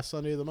 the last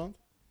Sunday of the month.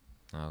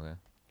 Okay.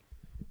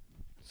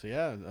 So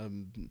yeah,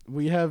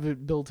 we have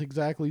it built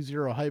exactly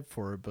zero hype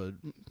for it, but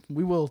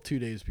we will 2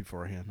 days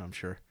beforehand, I'm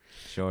sure.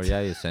 Sure,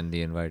 yeah, you send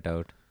the invite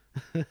out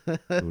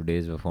 2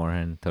 days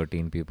beforehand.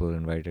 13 people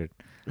invited.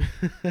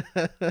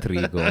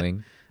 3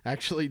 going.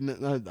 Actually,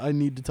 I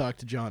need to talk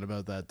to John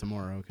about that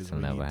tomorrow because It'll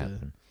never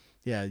happen.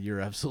 Yeah, you're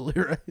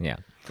absolutely right. Yeah.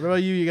 What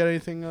about you? You got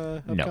anything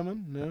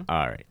upcoming? No.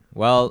 All right.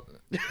 Well,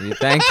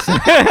 thanks.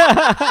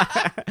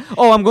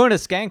 Oh, I'm going to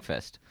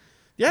Skankfest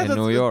Yeah, in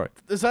New York.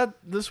 Is that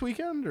this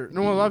weekend or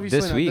no? Well, obviously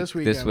This not week. this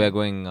weekend. We're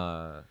going.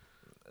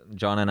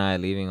 John and I are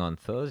leaving on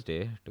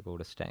Thursday to go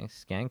to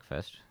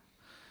Skankfest.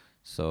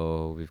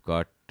 So we've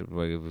got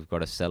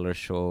a cellar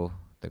show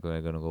that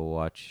we're gonna go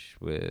watch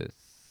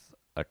with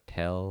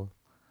Attell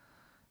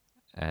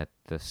at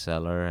the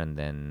cellar, and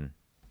then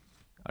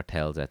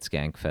Attell's at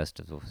Skankfest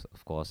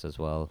of course as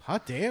well.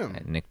 Hot damn.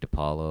 And Nick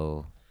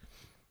DiPaolo,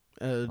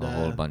 And, a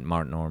whole bunch.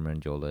 Mark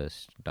Norman, Joe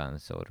List, Don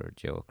Soder,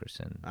 Joe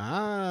Okerson,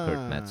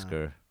 Kurt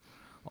Metzger,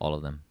 all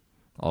of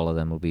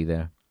them will be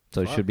there.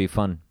 So it Fuck. should be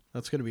fun.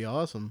 That's gonna be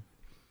awesome.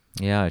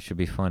 Yeah, it should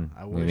be fun.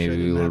 I wish I Maybe we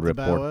didn't will have to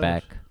bow report out.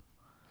 back.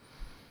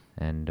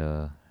 And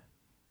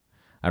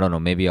I don't know.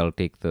 Maybe we'll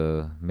take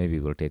the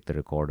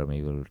recorder.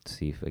 Maybe we'll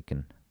see if I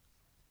can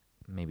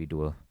maybe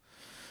do a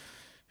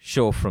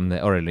show from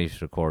there, or at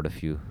least record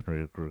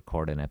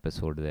record an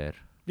episode there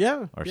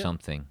Yeah. or yeah.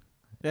 something.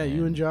 Yeah,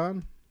 you and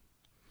John.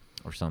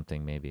 Or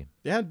something maybe.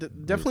 Yeah,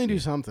 definitely do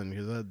see. something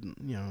because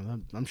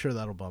I'm sure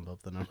that'll bump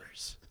up the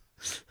numbers.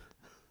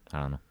 I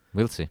don't know.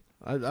 We'll see.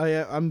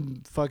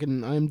 I'm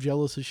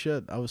jealous as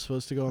shit. I was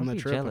supposed to go on Don't that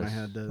be trip jealous. and I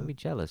had Don't to. be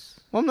jealous.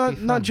 Well, Be not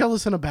fun.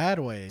 jealous in a bad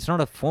way. It's not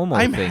a FOMO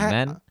I'm thing,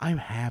 man. I'm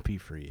happy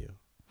for you.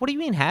 What do you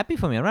mean happy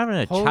for me? I'm not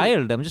even a Holy-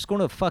 child. I'm just going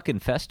to a fucking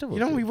festival. You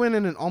know, dude. we went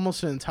in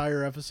almost an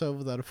entire episode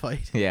without a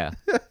fight. Yeah.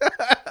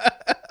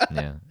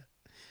 Yeah.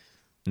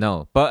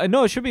 No, but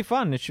no, it should be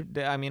fun. It should.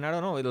 I mean, I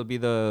don't know. It'll be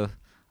the.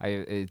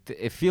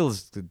 It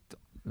feels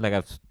like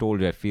I've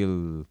told you. I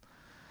feel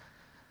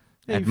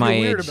Yeah, at you my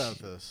feel weird age. about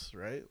this,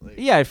 right? Like,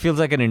 Yeah, it feels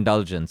like an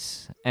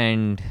indulgence,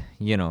 and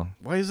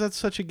why is that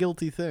such a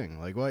guilty thing?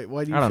 Like, why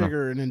do you I don't know.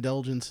 figure an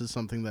indulgence is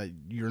something that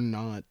you're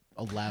not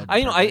allowed? To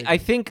I partake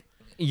think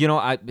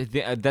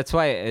that's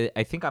why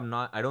I think I'm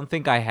not. I don't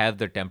think I have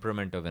the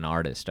temperament of an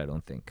artist. I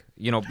don't think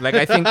like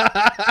I think.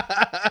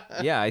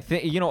 Yeah, I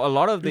think a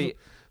lot of the.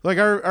 Like,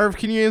 Arv,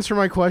 can you answer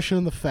my question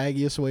in the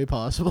faggiest way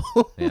possible?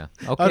 Yeah.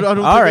 Okay. I don't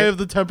think All I right. have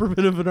the temperament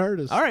of an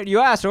artist. All right, you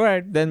asked. All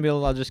right, then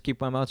I'll just keep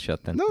my mouth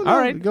shut then. No, All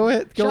right, go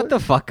ahead. shut the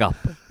fuck up.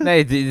 No,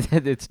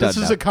 it's done. This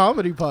is now. a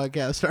comedy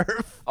podcast,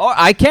 Arv. Oh,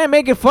 I can't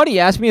make it funny.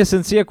 Ask me a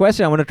sincere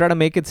question. I'm gonna try to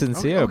make it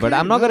sincere, but okay,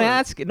 I'm not gonna no.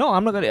 ask it. No,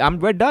 I'm not gonna.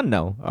 We're done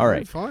now. All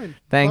right. Fine.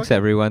 Thanks, Fuck it.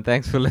 everyone.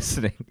 Thanks for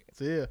listening.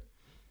 See ya.